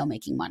and you're still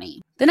making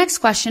money. The next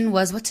question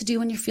was what to do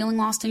when you're feeling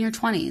lost in your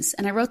 20s.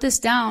 And I wrote this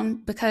down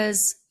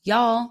because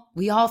y'all,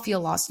 we all feel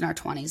lost in our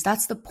 20s.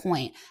 That's the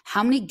point.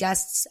 How many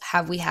guests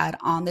have we had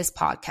on this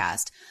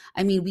podcast?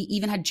 I mean, we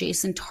even had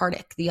Jason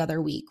Tardik the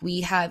other week.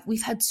 We've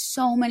had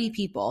so many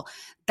people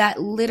that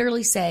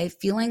literally say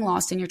feeling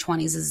lost in your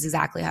 20s is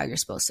exactly how you're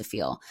supposed to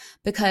feel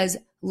because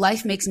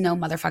life makes no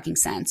motherfucking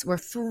sense. We're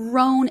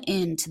thrown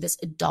into this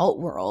adult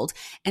world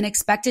and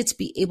expected to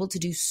be able to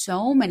do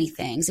so many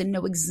things and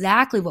know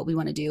exactly what we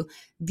want to do.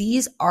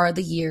 These are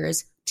the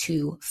years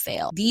to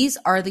fail. These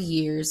are the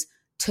years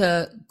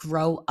to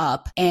grow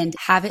up and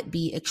have it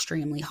be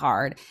extremely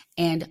hard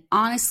and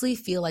honestly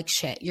feel like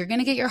shit. You're going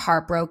to get your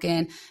heart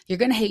broken. You're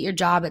going to hate your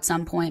job at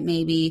some point,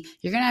 maybe.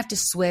 You're going to have to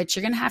switch.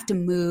 You're going to have to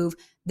move.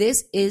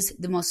 This is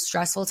the most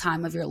stressful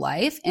time of your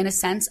life in a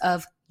sense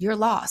of you're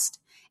lost.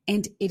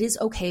 And it is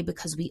okay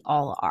because we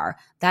all are.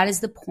 That is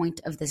the point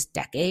of this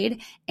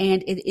decade.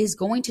 And it is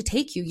going to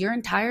take you your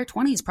entire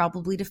 20s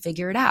probably to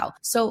figure it out.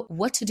 So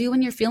what to do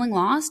when you're feeling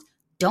lost?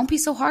 Don't be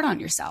so hard on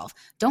yourself.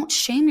 Don't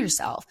shame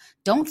yourself.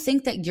 Don't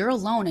think that you're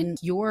alone and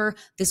you're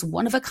this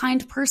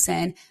one-of-a-kind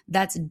person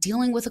that's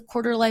dealing with a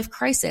quarter-life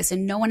crisis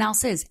and no one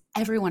else is.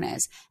 Everyone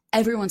is.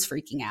 Everyone's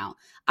freaking out.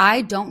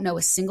 I don't know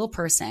a single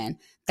person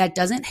that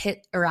doesn't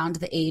hit around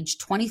the age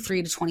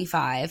 23 to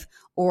 25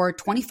 or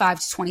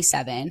 25 to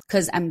 27,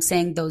 because I'm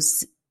saying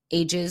those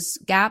ages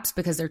gaps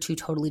because they're two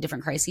totally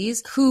different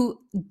crises, who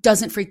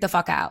doesn't freak the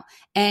fuck out.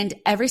 And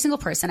every single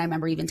person, I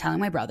remember even telling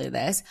my brother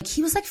this,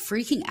 he was like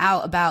freaking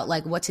out about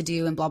like what to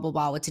do and blah, blah,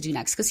 blah, what to do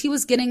next. Cause he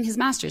was getting his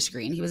master's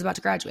degree and he was about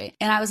to graduate.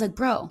 And I was like,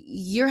 bro,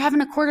 you're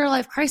having a quarter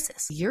life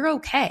crisis. You're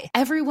okay.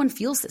 Everyone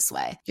feels this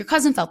way. Your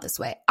cousin felt this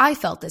way. I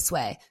felt this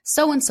way.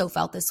 So-and-so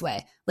felt this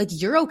way. Like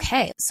you're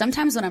okay.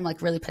 Sometimes when I'm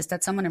like really pissed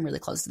at someone and really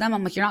close to them,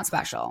 I'm like, you're not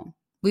special.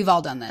 We've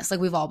all done this. Like,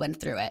 we've all been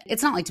through it.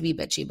 It's not like to be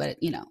bitchy, but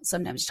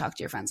sometimes you talk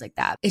to your friends like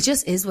that. It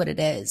just is what it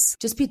is.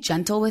 Just be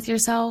gentle with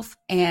yourself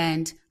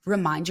and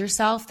remind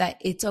yourself that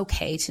it's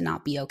okay to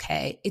not be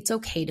okay. It's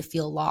okay to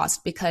feel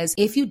lost, because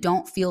if you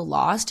don't feel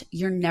lost,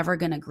 you're never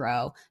going to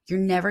grow. You're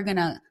never going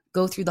to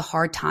go through the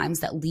hard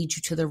times that lead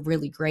you to the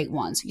really great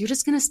ones. You're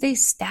just going to stay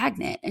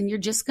stagnant and you're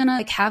just going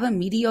to have a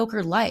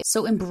mediocre life.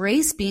 So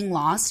embrace being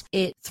lost.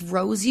 It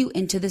throws you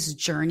into this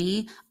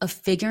journey of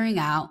figuring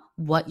out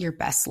what your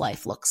best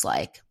life looks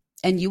like.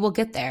 And you will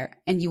get there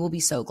and you will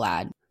be so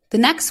glad. The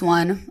next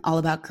one, all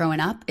about growing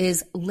up,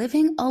 is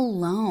living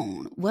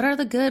alone. What are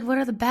the good? What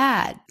are the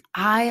bad?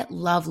 I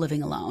love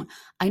living alone.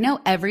 I know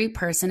every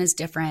person is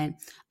different.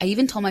 I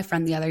even told my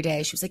friend the other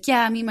day, she was like,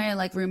 yeah, me and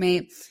my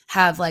roommate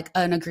have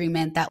an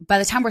agreement that by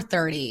the time we're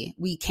 30,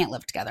 we can't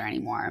live together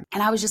anymore.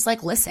 And I was just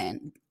like,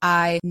 listen,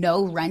 I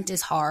know rent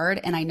is hard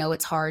and I know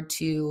it's hard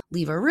to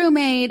leave a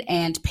roommate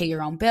and pay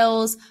your own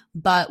bills.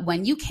 But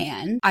when you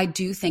can, I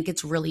do think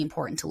it's really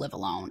important to live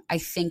alone. I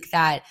think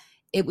that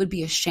it would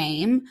be a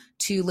shame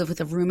to live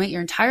with a roommate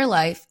your entire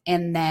life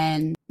and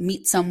then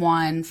meet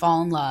someone,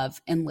 fall in love,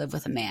 and live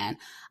with a man.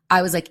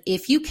 I was like,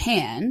 if you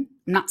can,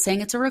 I'm not saying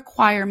it's a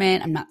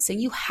requirement. I'm not saying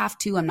you have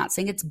to. I'm not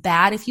saying it's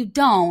bad if you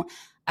don't.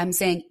 I'm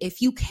saying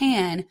if you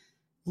can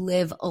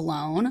live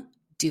alone,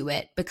 do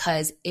it,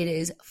 because it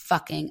is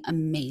fucking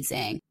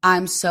amazing.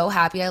 I'm so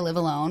happy I live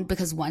alone,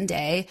 because one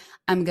day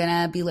I'm going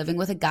to be living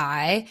with a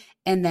guy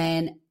and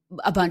then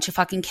a bunch of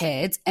fucking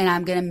kids, and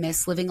I'm going to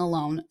miss living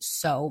alone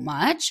so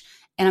much.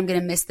 And I'm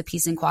going to miss the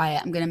peace and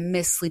quiet. I'm going to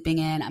miss sleeping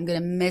in. I'm going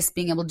to miss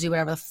being able to do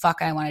whatever the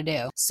fuck I want to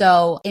do.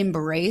 So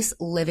embrace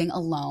living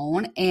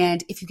alone.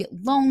 And if you get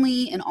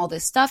lonely and all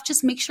this stuff,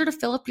 just make sure to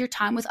fill up your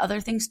time with other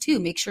things too.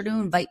 Make sure to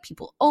invite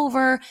people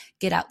over,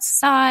 get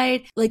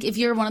outside. Like, if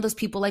you're one of those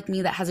people like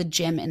me that has a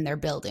gym in their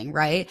building,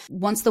 right?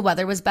 Once the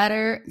weather was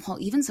better, well,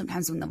 even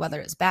sometimes when the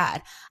weather is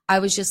bad, I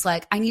was just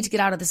like, I need to get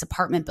out of this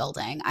apartment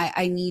building.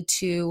 I need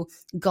to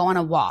go on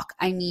a walk.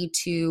 I need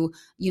to,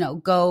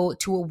 go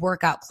to a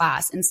workout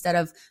class instead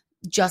of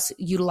just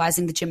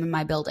utilizing the gym in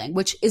my building,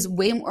 which is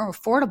way more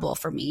affordable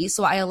for me.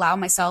 So I allow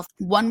myself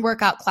one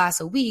workout class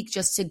a week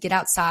just to get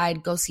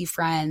outside, go see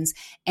friends,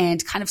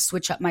 and kind of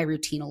switch up my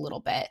routine a little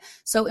bit.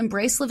 So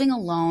embrace living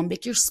alone,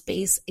 make your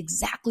space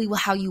exactly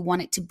how you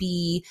want it to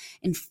be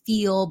and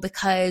feel,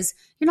 because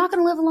you're not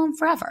going to live alone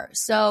forever.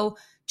 So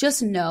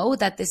just know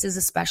that this is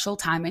a special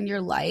time in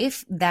your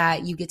life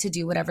that you get to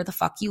do whatever the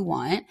fuck you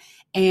want,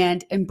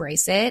 and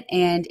embrace it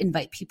and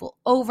invite people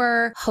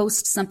over,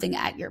 host something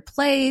at your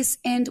place.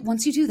 And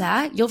once you do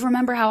that, you'll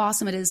remember how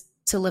awesome it is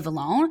to live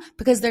alone,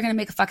 because they're going to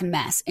make a fucking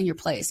mess in your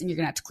place and you're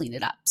going to have to clean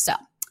it up. So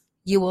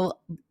you will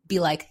be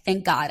like,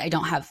 thank God I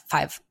don't have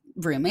 5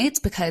 roommates,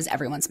 because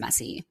everyone's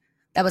messy.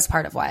 That was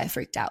part of why I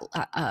freaked out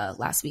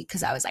last week,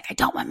 because I was like, I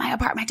don't want my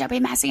apartment to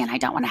be messy and I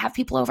don't want to have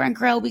people over and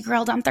grill. We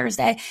grilled on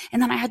Thursday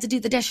and then I had to do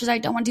the dishes. I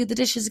don't want to do the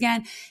dishes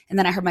again. And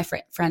then I heard my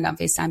friend on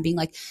FaceTime being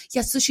like,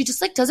 yeah, so she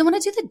just doesn't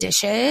want to do the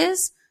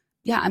dishes.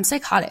 Yeah, I'm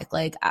psychotic.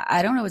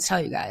 I don't know what to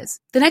tell you guys.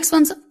 The next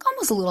one's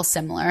almost a little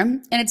similar,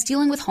 and it's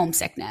dealing with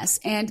homesickness.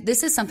 And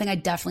this is something I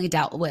definitely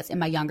dealt with in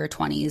my younger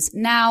 20s.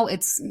 Now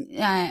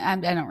I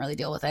don't really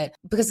deal with it,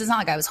 because it's not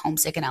like I was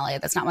homesick in LA.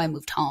 That's not why I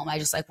moved home. I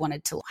just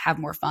wanted to have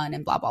more fun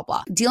and blah, blah,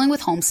 blah. Dealing with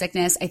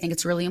homesickness, I think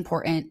it's really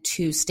important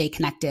to stay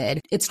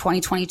connected. It's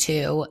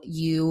 2022.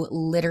 You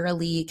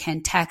literally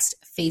can text,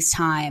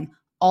 FaceTime,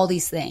 all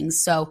these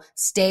things. So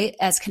stay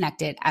as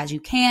connected as you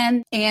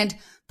can and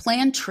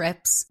plan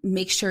trips.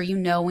 Make sure you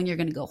know when you're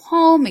going to go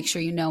home. Make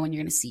sure you know when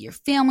you're going to see your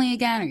family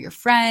again or your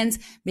friends.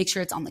 Make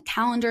sure it's on the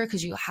calendar,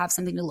 because you have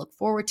something to look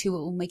forward to. It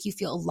will make you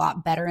feel a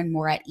lot better and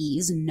more at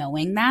ease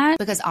knowing that,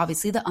 because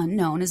obviously the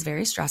unknown is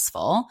very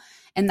stressful.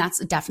 And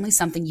that's definitely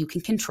something you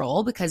can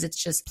control, because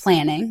it's just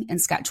planning and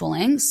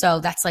scheduling.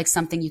 So that's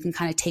something you can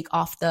kind of take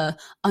off the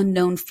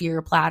unknown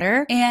fear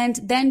platter, and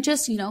then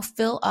just,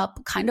 fill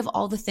up kind of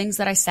all the things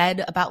that I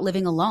said about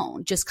living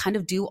alone. Just kind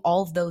of do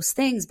all of those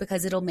things,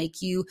 because it'll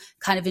make you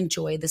kind of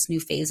enjoy this new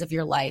phase of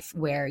your life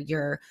where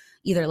you're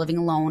either living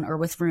alone or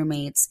with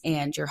roommates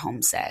and you're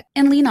homesick.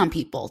 And lean on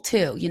people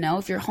too.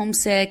 If you're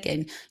homesick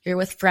and you're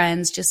with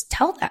friends, just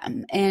tell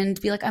them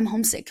and be like, I'm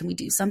homesick. Can we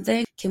do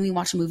something? Can we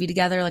watch a movie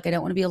together? I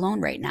don't want to be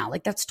alone right now.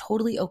 That's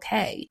totally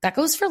okay. That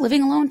goes for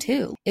living alone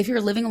too. If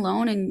you're living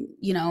alone and,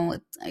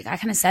 I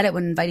kind of said it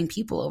when inviting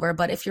people over,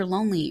 but if you're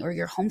lonely or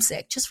you're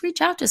homesick, just reach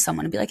out to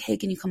someone and be like, hey,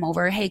 can you come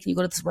over? Hey, can you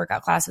go to this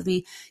workout class with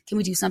me? Can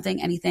we do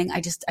something? Anything?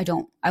 I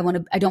don't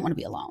want to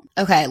be alone.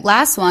 Okay.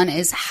 Last one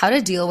is how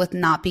to deal with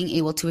not being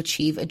able to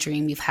achieve a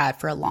dream you've had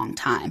for a long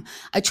time.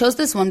 I chose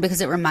this one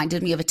because it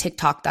reminded me of a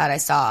TikTok that I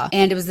saw,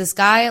 and it was this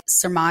guy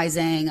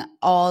surmising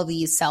all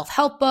these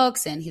self-help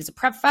books, and he's a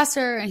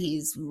professor and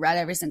he's read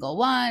every single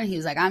one. He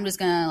was like, I'm just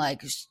gonna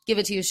give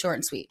it to you short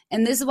and sweet.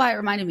 And this is why it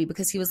reminded me,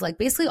 because he was like,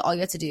 basically all you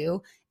have to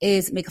do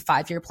is make a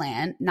 5-year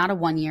plan, not a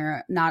 1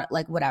 year, not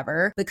like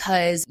whatever,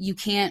 because you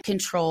can't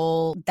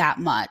control that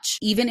much.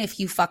 Even if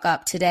you fuck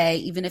up today,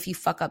 even if you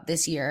fuck up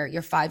this year,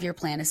 your 5-year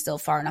plan is still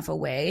far enough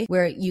away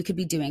where you could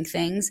be doing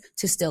things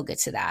to still get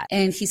to that.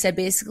 And he said,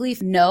 basically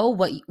know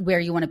where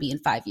you want to be in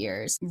 5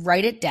 years,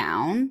 write it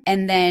down,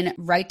 and then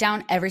write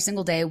down every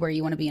single day where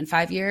you want to be in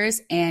 5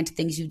 years and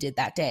things you did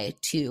that day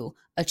to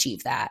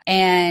achieve that.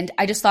 And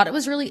I just thought it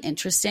was really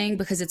interesting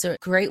because it's a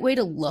great way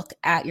to look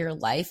at your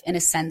life in a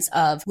sense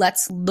of,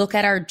 let's look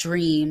at our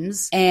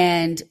dreams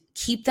and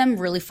keep them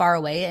really far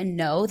away and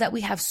know that we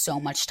have so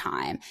much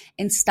time,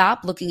 and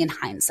stop looking in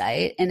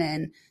hindsight and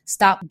then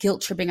stop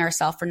guilt tripping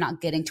ourselves for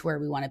not getting to where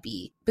we want to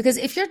be. Because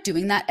if you're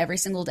doing that every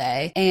single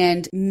day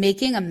and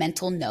making a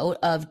mental note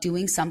of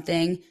doing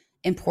something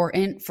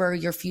important for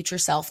your future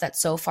self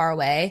that's so far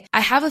away,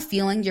 I have a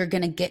feeling you're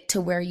going to get to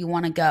where you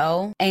want to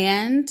go,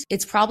 and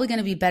it's probably going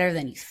to be better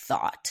than you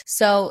thought.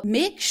 So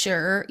make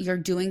sure you're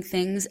doing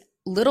things,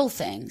 little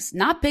things,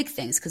 not big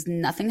things, because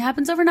nothing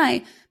happens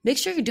overnight. Make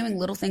sure you're doing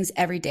little things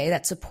every day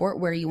that support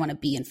where you want to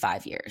be in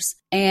 5 years.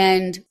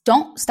 And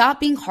don't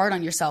stop being hard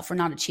on yourself for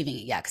not achieving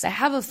it yet, because I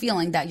have a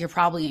feeling that you're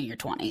probably in your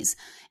 20s.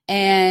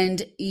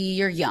 And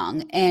you're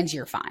young and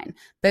you're fine,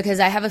 because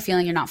I have a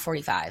feeling you're not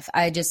 45.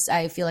 I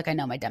feel like I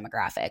know my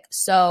demographic.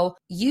 So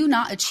you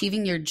not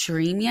achieving your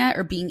dream yet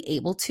or being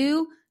able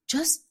to,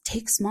 just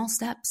take small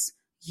steps.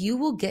 You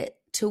will get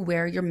to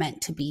where you're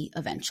meant to be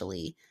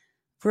eventually.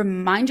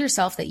 Remind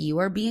yourself that you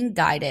are being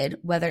guided,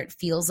 whether it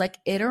feels like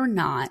it or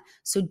not.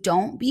 So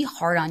don't be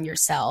hard on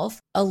yourself.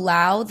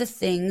 Allow the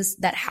things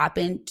that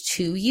happen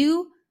to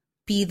you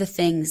be the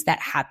things that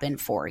happen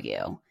for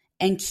you.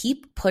 And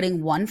keep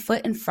putting one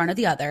foot in front of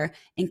the other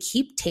and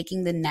keep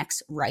taking the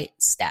next right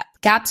step.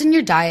 Gaps in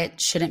your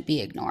diet shouldn't be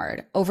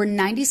ignored. Over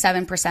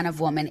 97% of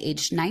women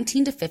aged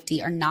 19 to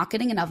 50 are not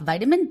getting enough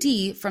vitamin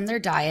D from their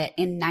diet,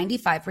 and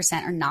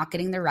 95% are not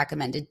getting their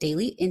recommended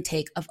daily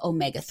intake of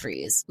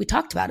omega-3s. We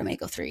talked about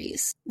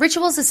omega-3s.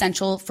 Ritual is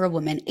Essential for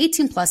Women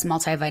 18 Plus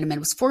multivitamin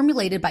was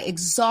formulated by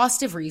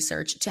exhaustive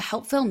research to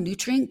help fill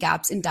nutrient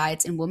gaps in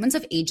diets in women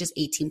of ages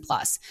 18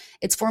 plus.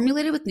 It's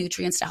formulated with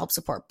nutrients to help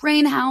support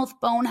brain health,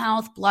 bone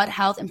health, blood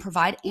health, and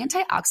provide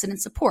antioxidant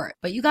support.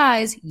 But you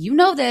guys, you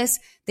know this,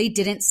 they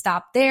didn't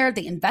stop there.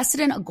 They invested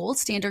in a gold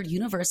standard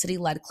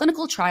university-led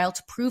clinical trial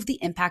to prove the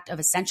impact of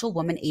Essential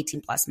Woman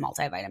 18 Plus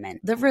multivitamin.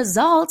 The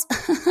results,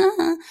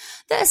 the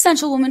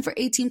Essential Woman for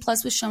 18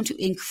 Plus was shown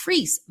to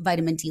increase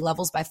vitamin D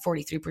levels by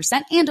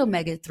 43% and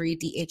omega-3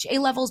 DHA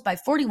levels by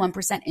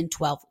 41% in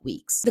 12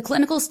 weeks. The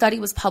clinical study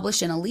was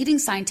published in a leading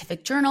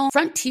scientific journal,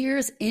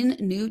 Frontiers in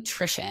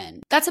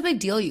Nutrition. That's a big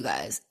deal, you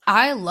guys.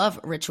 I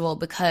love Ritual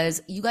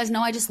because you guys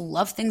know I just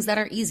love things that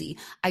are easy.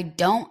 I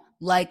don't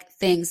like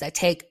things that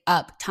take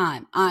up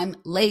time. I'm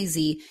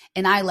lazy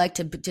and I like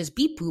to just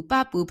beep boop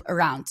bop boop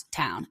around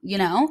town, you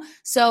know?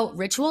 So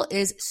Ritual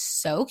is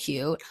so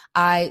cute.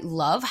 I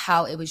love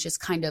how it was just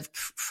kind of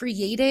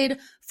created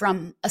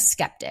from a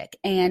skeptic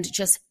and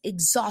just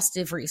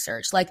exhaustive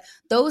research. Like,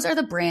 those are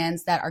the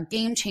brands that are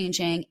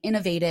game-changing,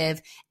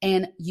 innovative,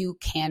 and you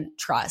can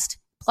trust.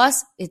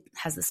 Plus, it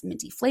has this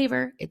minty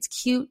flavor. It's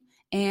cute,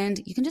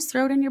 and you can just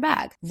throw it in your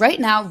bag. Right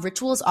now,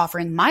 Ritual is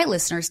offering my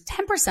listeners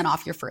 10%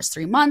 off your first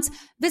 3 months.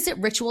 Visit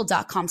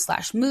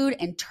ritual.com/mood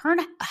and turn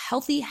a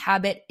healthy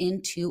habit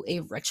into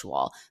a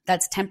ritual.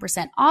 That's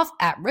 10% off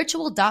at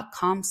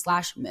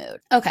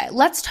ritual.com/mood. Okay,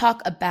 let's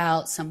talk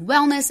about some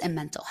wellness and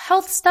mental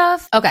health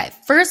stuff. Okay,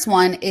 first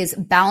one is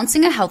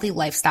balancing a healthy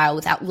lifestyle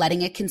without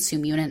letting it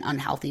consume you in an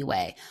unhealthy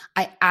way.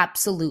 I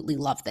absolutely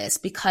love this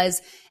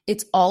because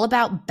it's all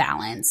about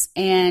balance.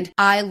 And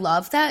I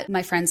love that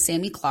my friend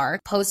Sammy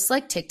Clark posts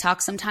like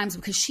TikTok sometimes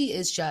because she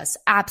is just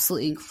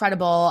absolutely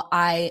incredible.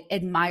 I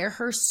admire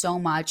her so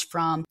much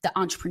from the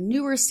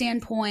entrepreneur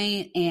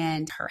standpoint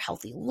and her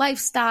healthy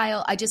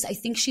lifestyle. I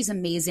think she's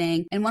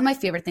amazing. And one of my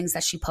favorite things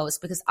that she posts,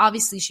 because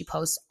obviously she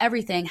posts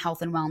everything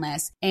health and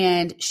wellness,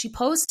 and she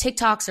posts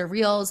TikToks or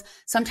reels.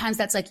 Sometimes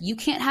that's like, you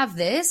can't have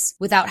this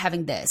without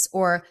having this,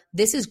 or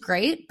this is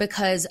great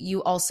because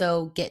you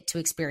also get to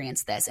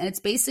experience this. And it's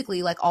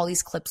basically like all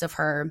these clips of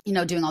her, you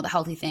know, doing all the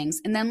healthy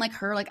things, and then like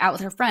her like out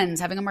with her friends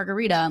having a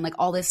margarita and like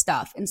all this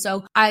stuff. And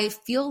so I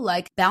feel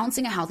like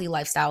balancing a healthy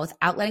lifestyle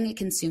without letting it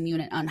consume you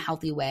in an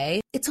unhealthy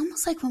way, it's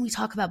almost like when we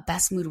talk about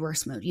best mood,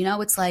 worst mood, you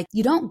know, it's like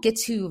you don't get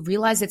to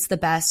realize it's the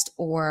best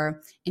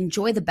or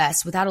enjoy the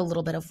best without a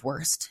little bit of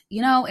worst,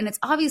 you know? And it's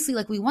obviously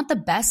like we want the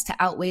best to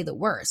outweigh the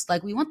worst.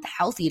 Like we want the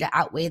healthy to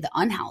outweigh the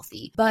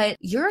unhealthy, but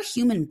you're a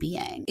human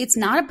being. It's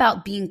not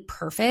about being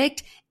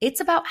perfect. It's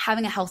about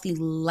having a healthy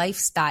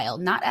lifestyle,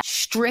 not a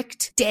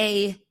strict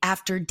day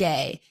after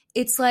day.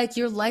 It's like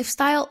your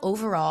lifestyle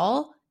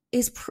overall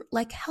is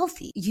like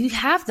healthy. You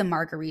have the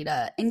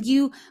margarita and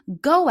you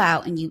go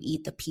out and you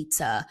eat the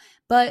pizza,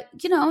 but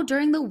you know,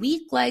 during the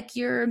week, like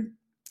you're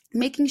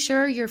making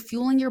sure you're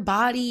fueling your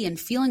body and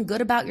feeling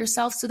good about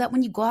yourself so that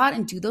when you go out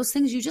and do those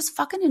things, you just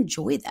fucking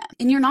enjoy them.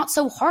 And you're not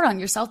so hard on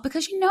yourself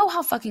because you know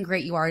how fucking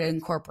great you are at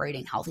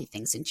incorporating healthy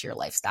things into your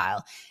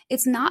lifestyle.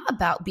 It's not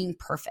about being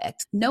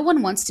perfect. No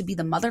one wants to be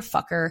the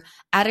motherfucker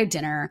at a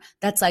dinner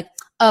that's like,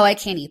 oh, I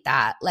can't eat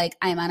that. Like,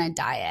 I'm on a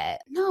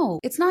diet. No,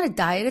 it's not a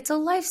diet. It's a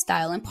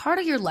lifestyle. And part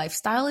of your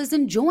lifestyle is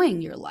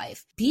enjoying your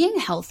life. Being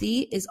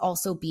healthy is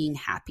also being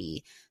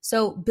happy.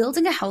 So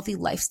building a healthy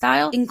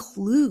lifestyle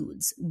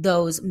includes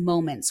those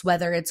moments,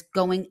 whether it's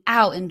going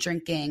out and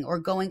drinking or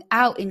going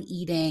out and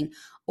eating,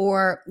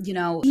 or, you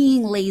know,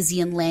 being lazy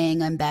and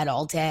laying in bed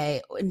all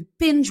day and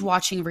binge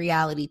watching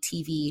reality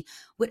TV,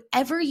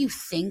 whatever you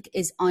think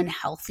is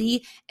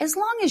unhealthy, as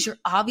long as you're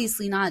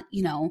obviously not,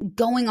 you know,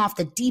 going off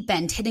the deep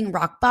end, hitting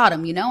rock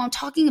bottom, you know, I'm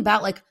talking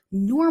about like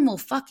normal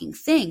fucking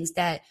things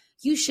that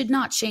you should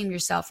not shame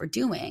yourself for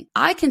doing.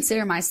 I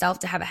consider myself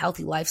to have a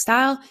healthy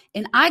lifestyle,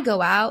 and I go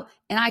out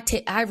and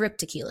I rip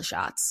tequila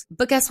shots.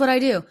 But guess what I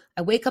do?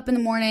 I wake up in the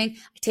morning,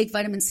 I take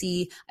vitamin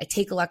C, I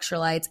take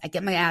electrolytes, I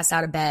get my ass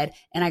out of bed,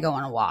 and I go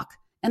on a walk.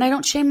 And I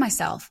don't shame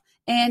myself.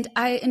 And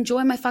I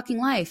enjoy my fucking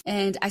life.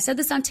 And I said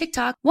this on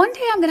TikTok. One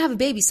day I'm going to have a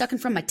baby sucking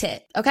from my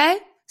tit, okay?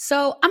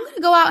 So I'm going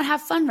to go out and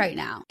have fun right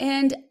now.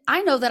 And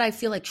I know that I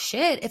feel like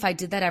shit if I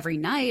did that every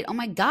night. Oh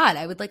my God,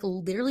 I would like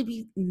literally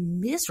be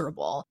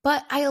miserable.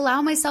 But I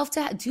allow myself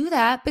to do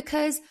that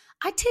because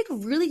I take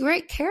really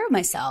great care of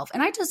myself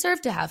and I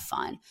deserve to have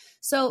fun.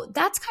 So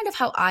that's kind of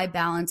how I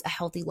balance a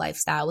healthy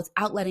lifestyle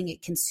without letting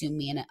it consume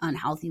me in an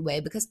unhealthy way,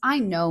 because I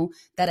know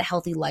that a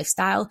healthy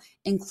lifestyle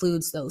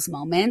includes those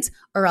moments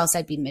or else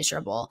I'd be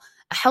miserable.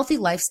 A healthy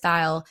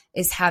lifestyle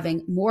is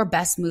having more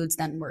best moods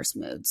than worst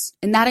moods.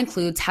 And that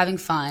includes having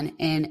fun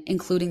and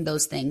including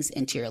those things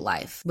into your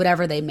life,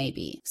 whatever they may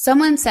be.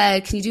 Someone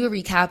said, can you do a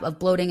recap of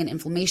bloating and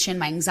inflammation?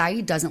 My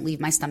anxiety doesn't leave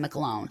my stomach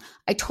alone.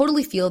 I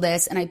totally feel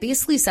this. And I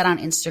basically said on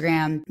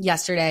Instagram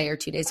yesterday or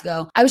 2 days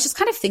ago, I was just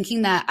kind of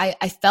thinking that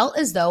I felt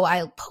as though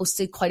I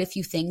posted quite a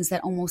few things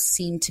that almost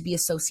seemed to be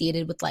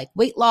associated with like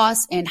weight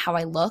loss and how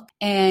I look.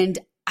 And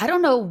I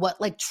don't know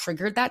what like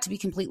triggered that, to be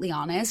completely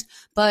honest,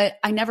 but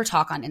I never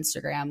talk on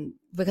Instagram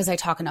because I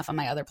talk enough on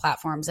my other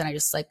platforms. And I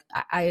just like,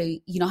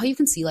 you know how you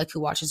can see like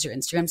who watches your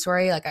Instagram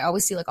story? Like I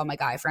always see like all my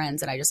guy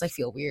friends and I just like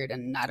feel weird.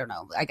 And I don't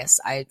know, I guess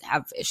I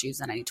have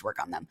issues and I need to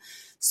work on them.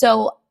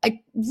 So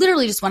I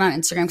literally just went on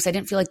Instagram because I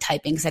didn't feel like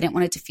typing because I didn't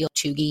want it to feel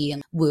chuggy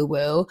and woo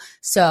woo.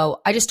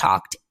 So I just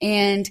talked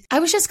and I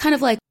was just kind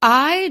of like,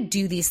 I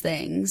do these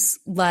things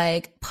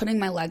like putting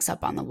my legs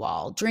up on the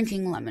wall,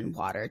 drinking lemon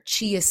water,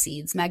 chia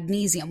seeds,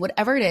 magnesium,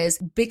 whatever it is,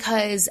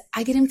 because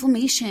I get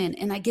inflammation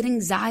and I get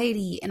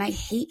anxiety and I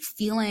hate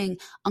feeling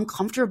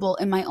uncomfortable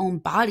in my own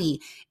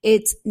body.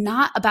 It's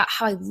not about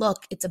how I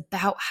look, it's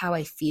about how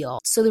I feel.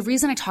 So the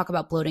reason I talk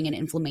about bloating and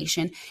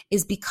inflammation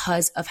is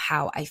because of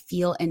how I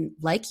feel. And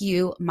like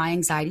you, my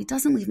anxiety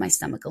doesn't leave my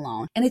stomach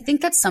alone. And I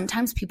think that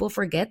sometimes people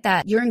forget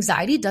that your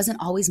anxiety doesn't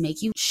always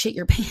make you shit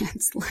your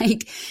pants.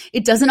 Like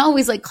it doesn't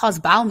always like cause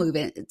bowel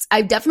movement.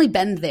 I've definitely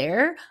been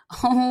there.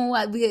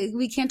 Oh,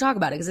 we can't talk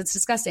about it because it's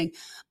disgusting.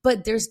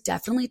 But there's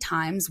definitely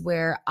times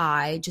where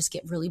I just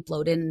get really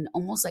bloated and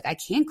almost like I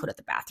can't go to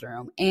the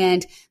bathroom.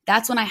 And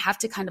that's when I have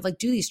to kind of like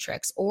do these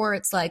tricks. Or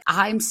it's like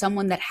I'm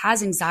someone that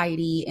has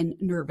anxiety and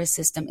nervous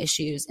system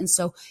issues. And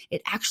so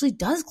it actually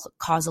does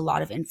cause a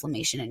lot of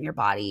inflammation in your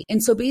body.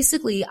 And so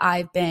basically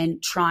I've been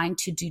trying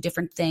to do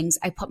different things.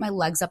 I put my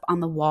legs up on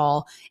the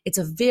wall. It's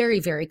a very,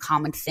 very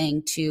common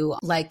thing to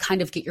like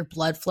kind of get your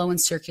blood flow and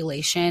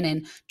circulation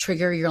and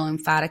trigger your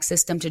lymphatic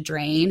system to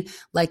drain.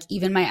 Like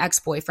even my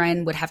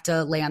ex-boyfriend would have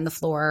to lay on the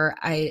floor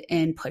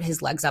and put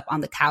his legs up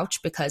on the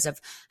couch because of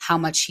how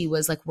much he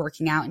was like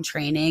working out and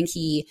training.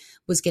 He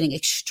was getting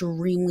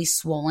extremely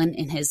swollen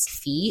in his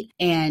feet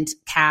and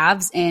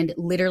calves. And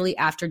literally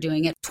after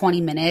doing it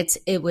 20 minutes,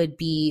 it would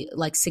be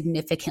like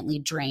significantly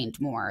drained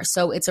more.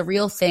 So it's a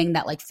real thing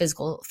that like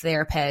physical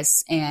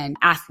therapists and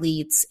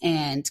athletes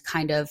and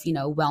kind of, you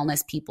know,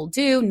 wellness people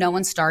do. No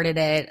one started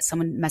it.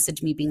 Someone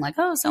messaged me being like,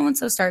 oh,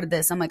 so-and-so started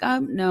this. I'm like, oh,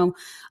 no,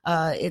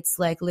 it's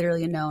like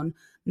literally a known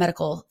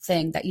medical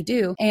thing that you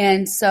do.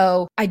 And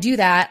so I do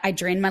that. I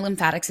drain my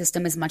lymphatic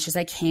system as much as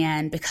I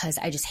can because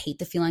I just hate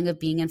the feeling of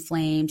being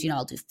inflamed. You know,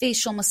 I'll do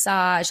facial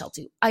massage, I'll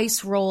do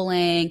ice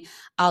rolling,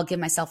 I'll give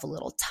myself a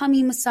little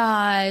tummy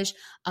massage,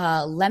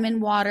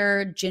 lemon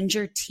water,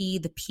 ginger tea,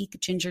 the Peak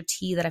ginger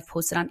tea that I've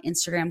posted on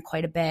Instagram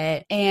quite a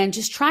bit, and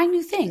just trying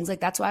new things.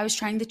 Like that's why I was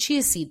trying the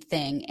chia seed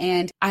thing.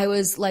 And I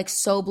was like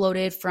so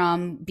bloated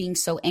from being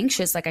so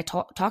anxious, like I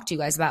talked to you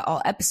guys about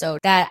all episode,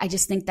 that I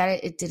just think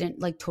that it didn't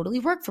like totally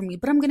work for me,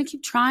 but I'm going to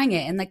keep trying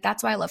it. And like,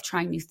 that's why I love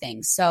trying new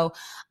things. So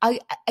I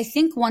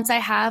think once I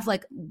have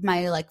like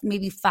my like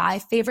maybe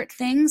 5 favorite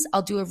things,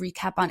 I'll do a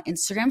recap on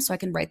Instagram so I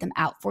can write them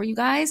out for you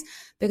guys,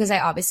 because I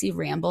obviously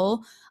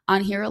ramble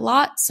on here a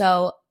lot.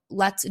 So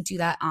let's do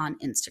that on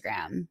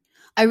Instagram.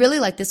 I really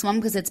like this one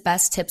because it's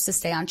best tips to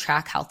stay on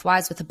track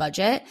health-wise with a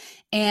budget.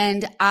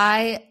 And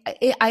I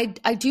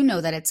do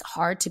know that it's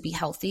hard to be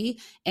healthy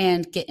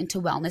and get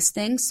into wellness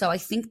things. So I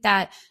think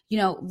that,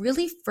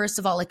 really, first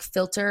of all, like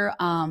filter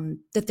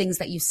the things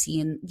that you see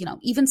in,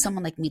 even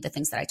someone like me, the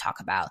things that I talk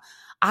about.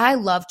 I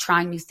love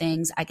trying new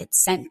things. I get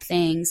sent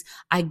things.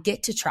 I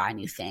get to try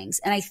new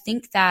things. And I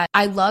think that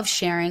I love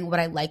sharing what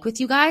I like with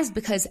you guys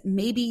because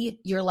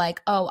maybe you're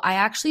like, oh, I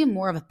actually am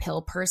more of a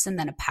pill person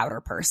than a powder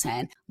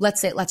person.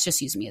 Let's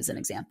just use me as an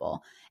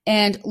example.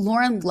 And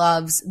Lauren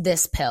loves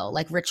this pill,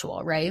 like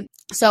Ritual, right?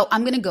 So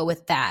I'm going to go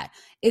with that.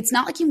 It's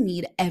not like you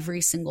need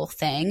every single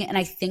thing. And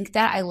I think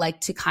that I like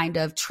to kind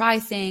of try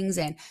things,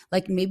 and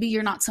like maybe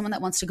you're not someone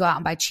that wants to go out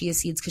and buy chia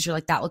seeds because you're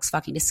like, that looks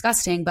fucking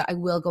disgusting, but I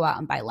will go out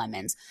and buy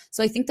lemons.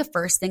 So I think the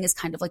first thing is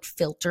kind of like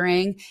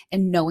filtering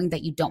and knowing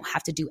that you don't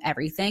have to do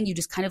everything. You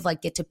just kind of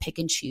like get to pick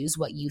and choose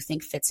what you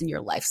think fits in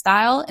your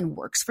lifestyle and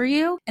works for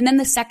you. And then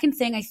the second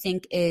thing I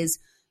think is,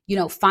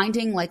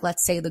 finding like,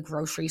 let's say the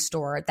grocery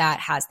store that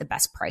has the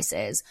best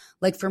prices.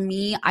 Like for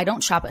me, I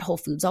don't shop at Whole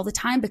Foods all the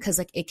time because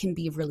like it can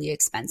be really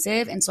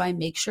expensive. And so I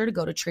make sure to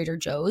go to Trader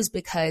Joe's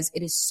because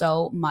it is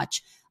so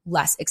much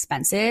less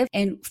expensive,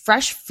 and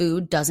fresh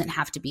food doesn't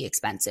have to be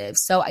expensive.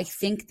 So I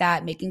think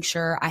that making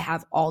sure I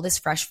have all this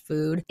fresh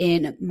food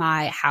in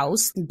my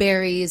house,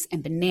 berries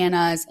and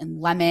bananas and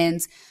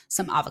lemons,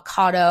 some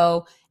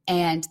avocado,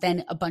 and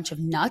then a bunch of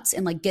nuts,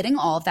 and like getting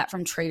all of that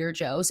from Trader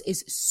Joe's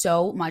is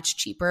so much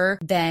cheaper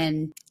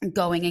than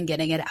going and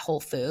getting it at Whole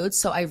Foods.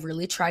 So I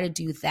really try to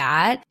do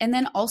that. And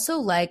then also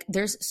like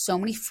there's so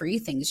many free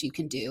things you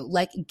can do,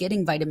 like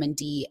getting vitamin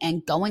D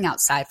and going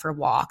outside for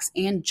walks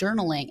and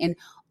journaling and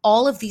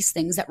all of these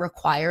things that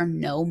require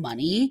no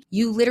money.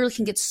 You literally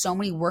can get so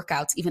many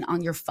workouts even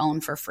on your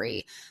phone for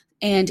free.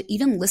 And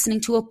even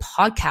listening to a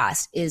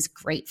podcast is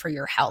great for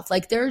your health.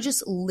 Like there are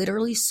just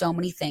literally so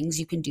many things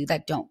you can do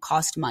that don't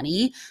cost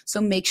money.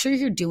 So make sure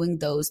you're doing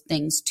those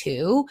things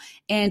too.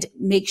 And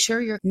make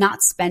sure you're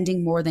not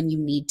spending more than you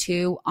need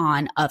to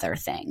on other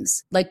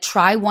things. Like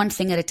try one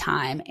thing at a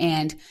time.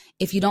 And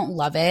if you don't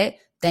love it,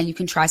 then you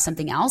can try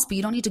something else, but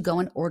you don't need to go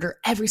and order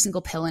every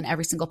single pill and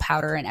every single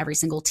powder and every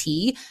single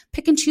tea.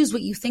 Pick and choose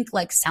what you think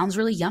like sounds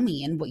really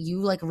yummy and what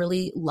you like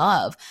really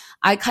love.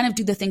 I kind of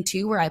do the thing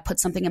too where I put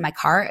something in my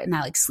cart and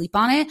I like sleep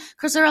on it,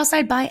 because or else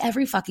I'd buy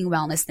every fucking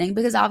wellness thing,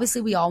 because obviously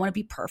we all want to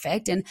be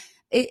perfect, and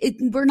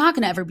we're not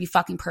going to ever be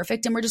fucking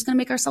perfect, and we're just going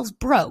to make ourselves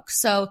broke.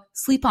 So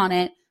sleep on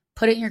it,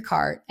 put it in your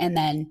cart, and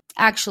then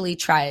actually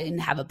try it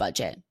and have a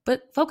budget,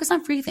 but focus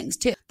on free things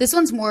too. This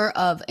one's more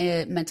of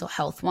a mental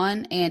health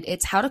one, and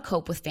it's how to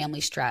cope with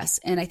family stress.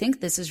 And I think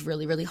this is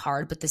really, really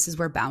hard, but this is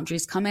where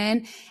boundaries come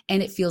in.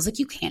 And it feels like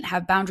you can't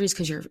have boundaries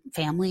because you're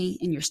family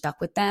and you're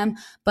stuck with them.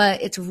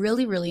 But it's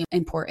really, really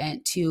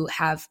important to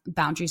have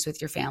boundaries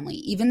with your family.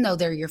 Even though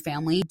they're your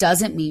family,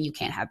 doesn't mean you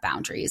can't have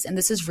boundaries. And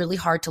this is really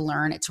hard to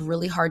learn. It's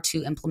really hard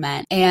to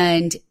implement.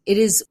 And it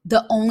is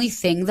the only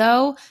thing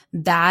though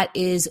that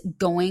is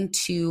going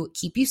to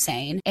keep you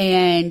sane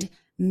and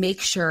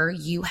make sure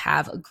you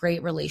have a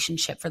great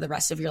relationship for the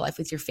rest of your life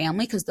with your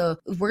family. Because the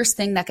worst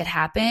thing that could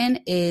happen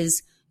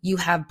is you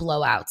have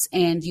blowouts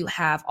and you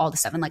have all the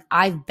stuff. And like,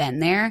 I've been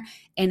there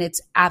and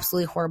it's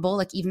absolutely horrible.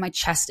 Like even my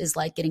chest is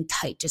like getting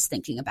tight just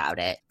thinking about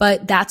it.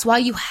 But that's why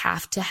you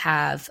have to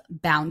have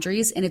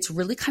boundaries. And it's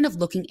really kind of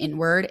looking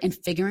inward and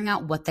figuring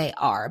out what they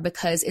are,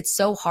 because it's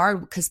so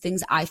hard, because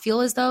things I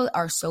feel as though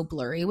are so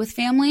blurry with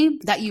family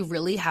that you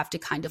really have to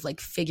kind of like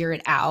figure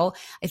it out.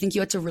 I think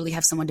you have to really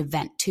have someone to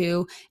vent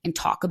to and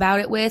talk about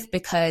it with,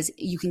 because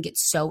you can get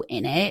so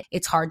in it.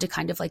 It's hard to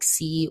kind of like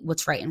see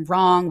what's right and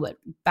wrong, what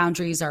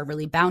boundaries are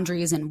really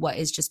boundaries and what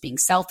is just being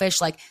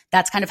selfish. Like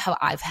that's kind of how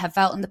I've have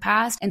felt in the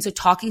past. And so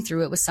talking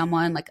through it with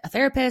someone like a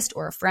therapist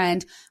or a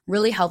friend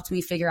really helped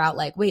me figure out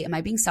like, wait, am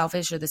I being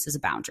selfish or this is a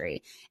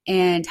boundary?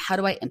 And how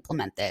do I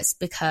implement this?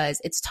 Because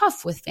it's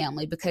tough with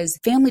family, because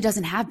family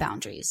doesn't have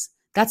boundaries.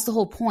 That's the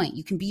whole point.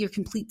 You can be your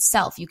complete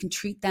self. You can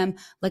treat them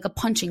like a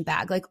punching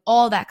bag, like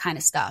all that kind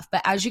of stuff.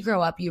 But as you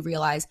grow up, you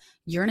realize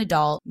you're an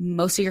adult.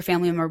 Most of your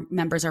family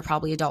members are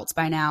probably adults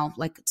by now,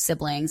 like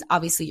siblings.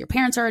 Obviously, your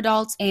parents are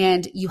adults,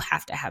 and you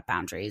have to have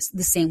boundaries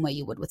the same way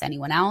you would with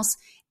anyone else.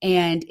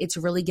 And it's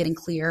really getting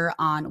clear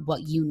on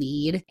what you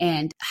need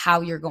and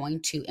how you're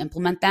going to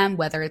implement them,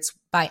 whether it's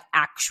by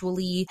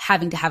actually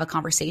having to have a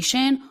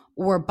conversation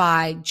or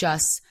by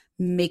just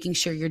making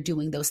sure you're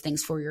doing those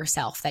things for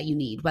yourself that you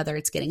need, whether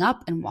it's getting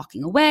up and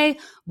walking away,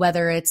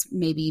 whether it's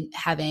maybe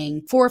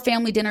having 4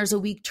 family dinners a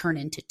week turn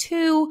into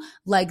 2.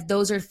 Like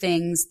those are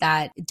things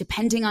that,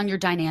 depending on your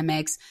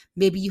dynamics,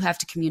 maybe you have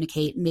to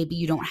communicate, maybe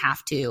you don't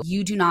have to.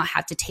 You do not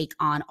have to take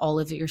on all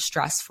of your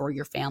stress for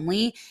your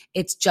family.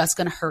 It's just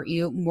going to hurt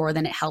you more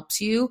than it helps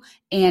you.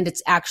 And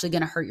it's actually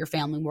going to hurt your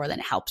family more than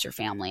it helps your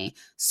family.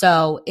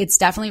 So it's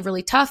definitely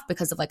really tough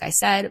because of, like I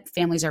said,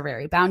 families are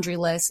very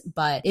boundaryless.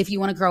 But if you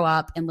want to grow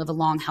up and live a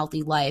long,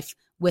 healthy life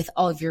with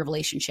all of your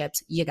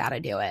relationships, you got to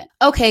do it.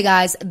 Okay,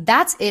 guys,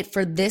 that's it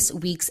for this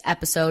week's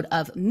episode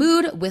of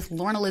Mood with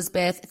Lauren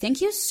Elizabeth.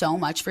 Thank you so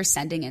much for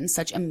sending in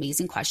such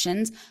amazing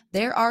questions.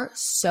 There are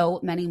so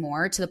many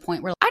more, to the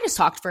point where I just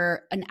talked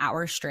for an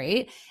hour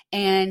straight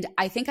and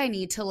I think I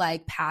need to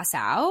like pass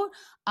out.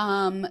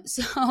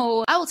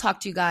 So I will talk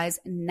to you guys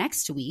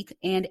next week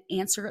and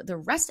answer the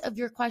rest of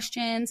your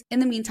questions. In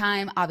the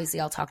meantime,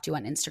 obviously I'll talk to you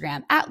on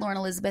Instagram at Lauren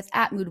Elizabeth,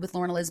 at Mood with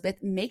Lauren Elizabeth.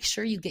 Make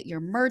sure you get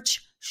your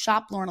merch,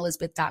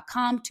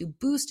 shoplaurenelizabeth.com to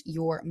boost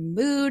your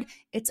mood.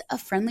 It's a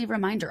friendly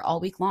reminder all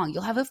week long.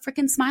 You'll have a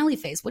freaking smiley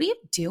face. What are you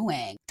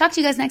doing? Talk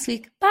to you guys next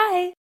week. Bye.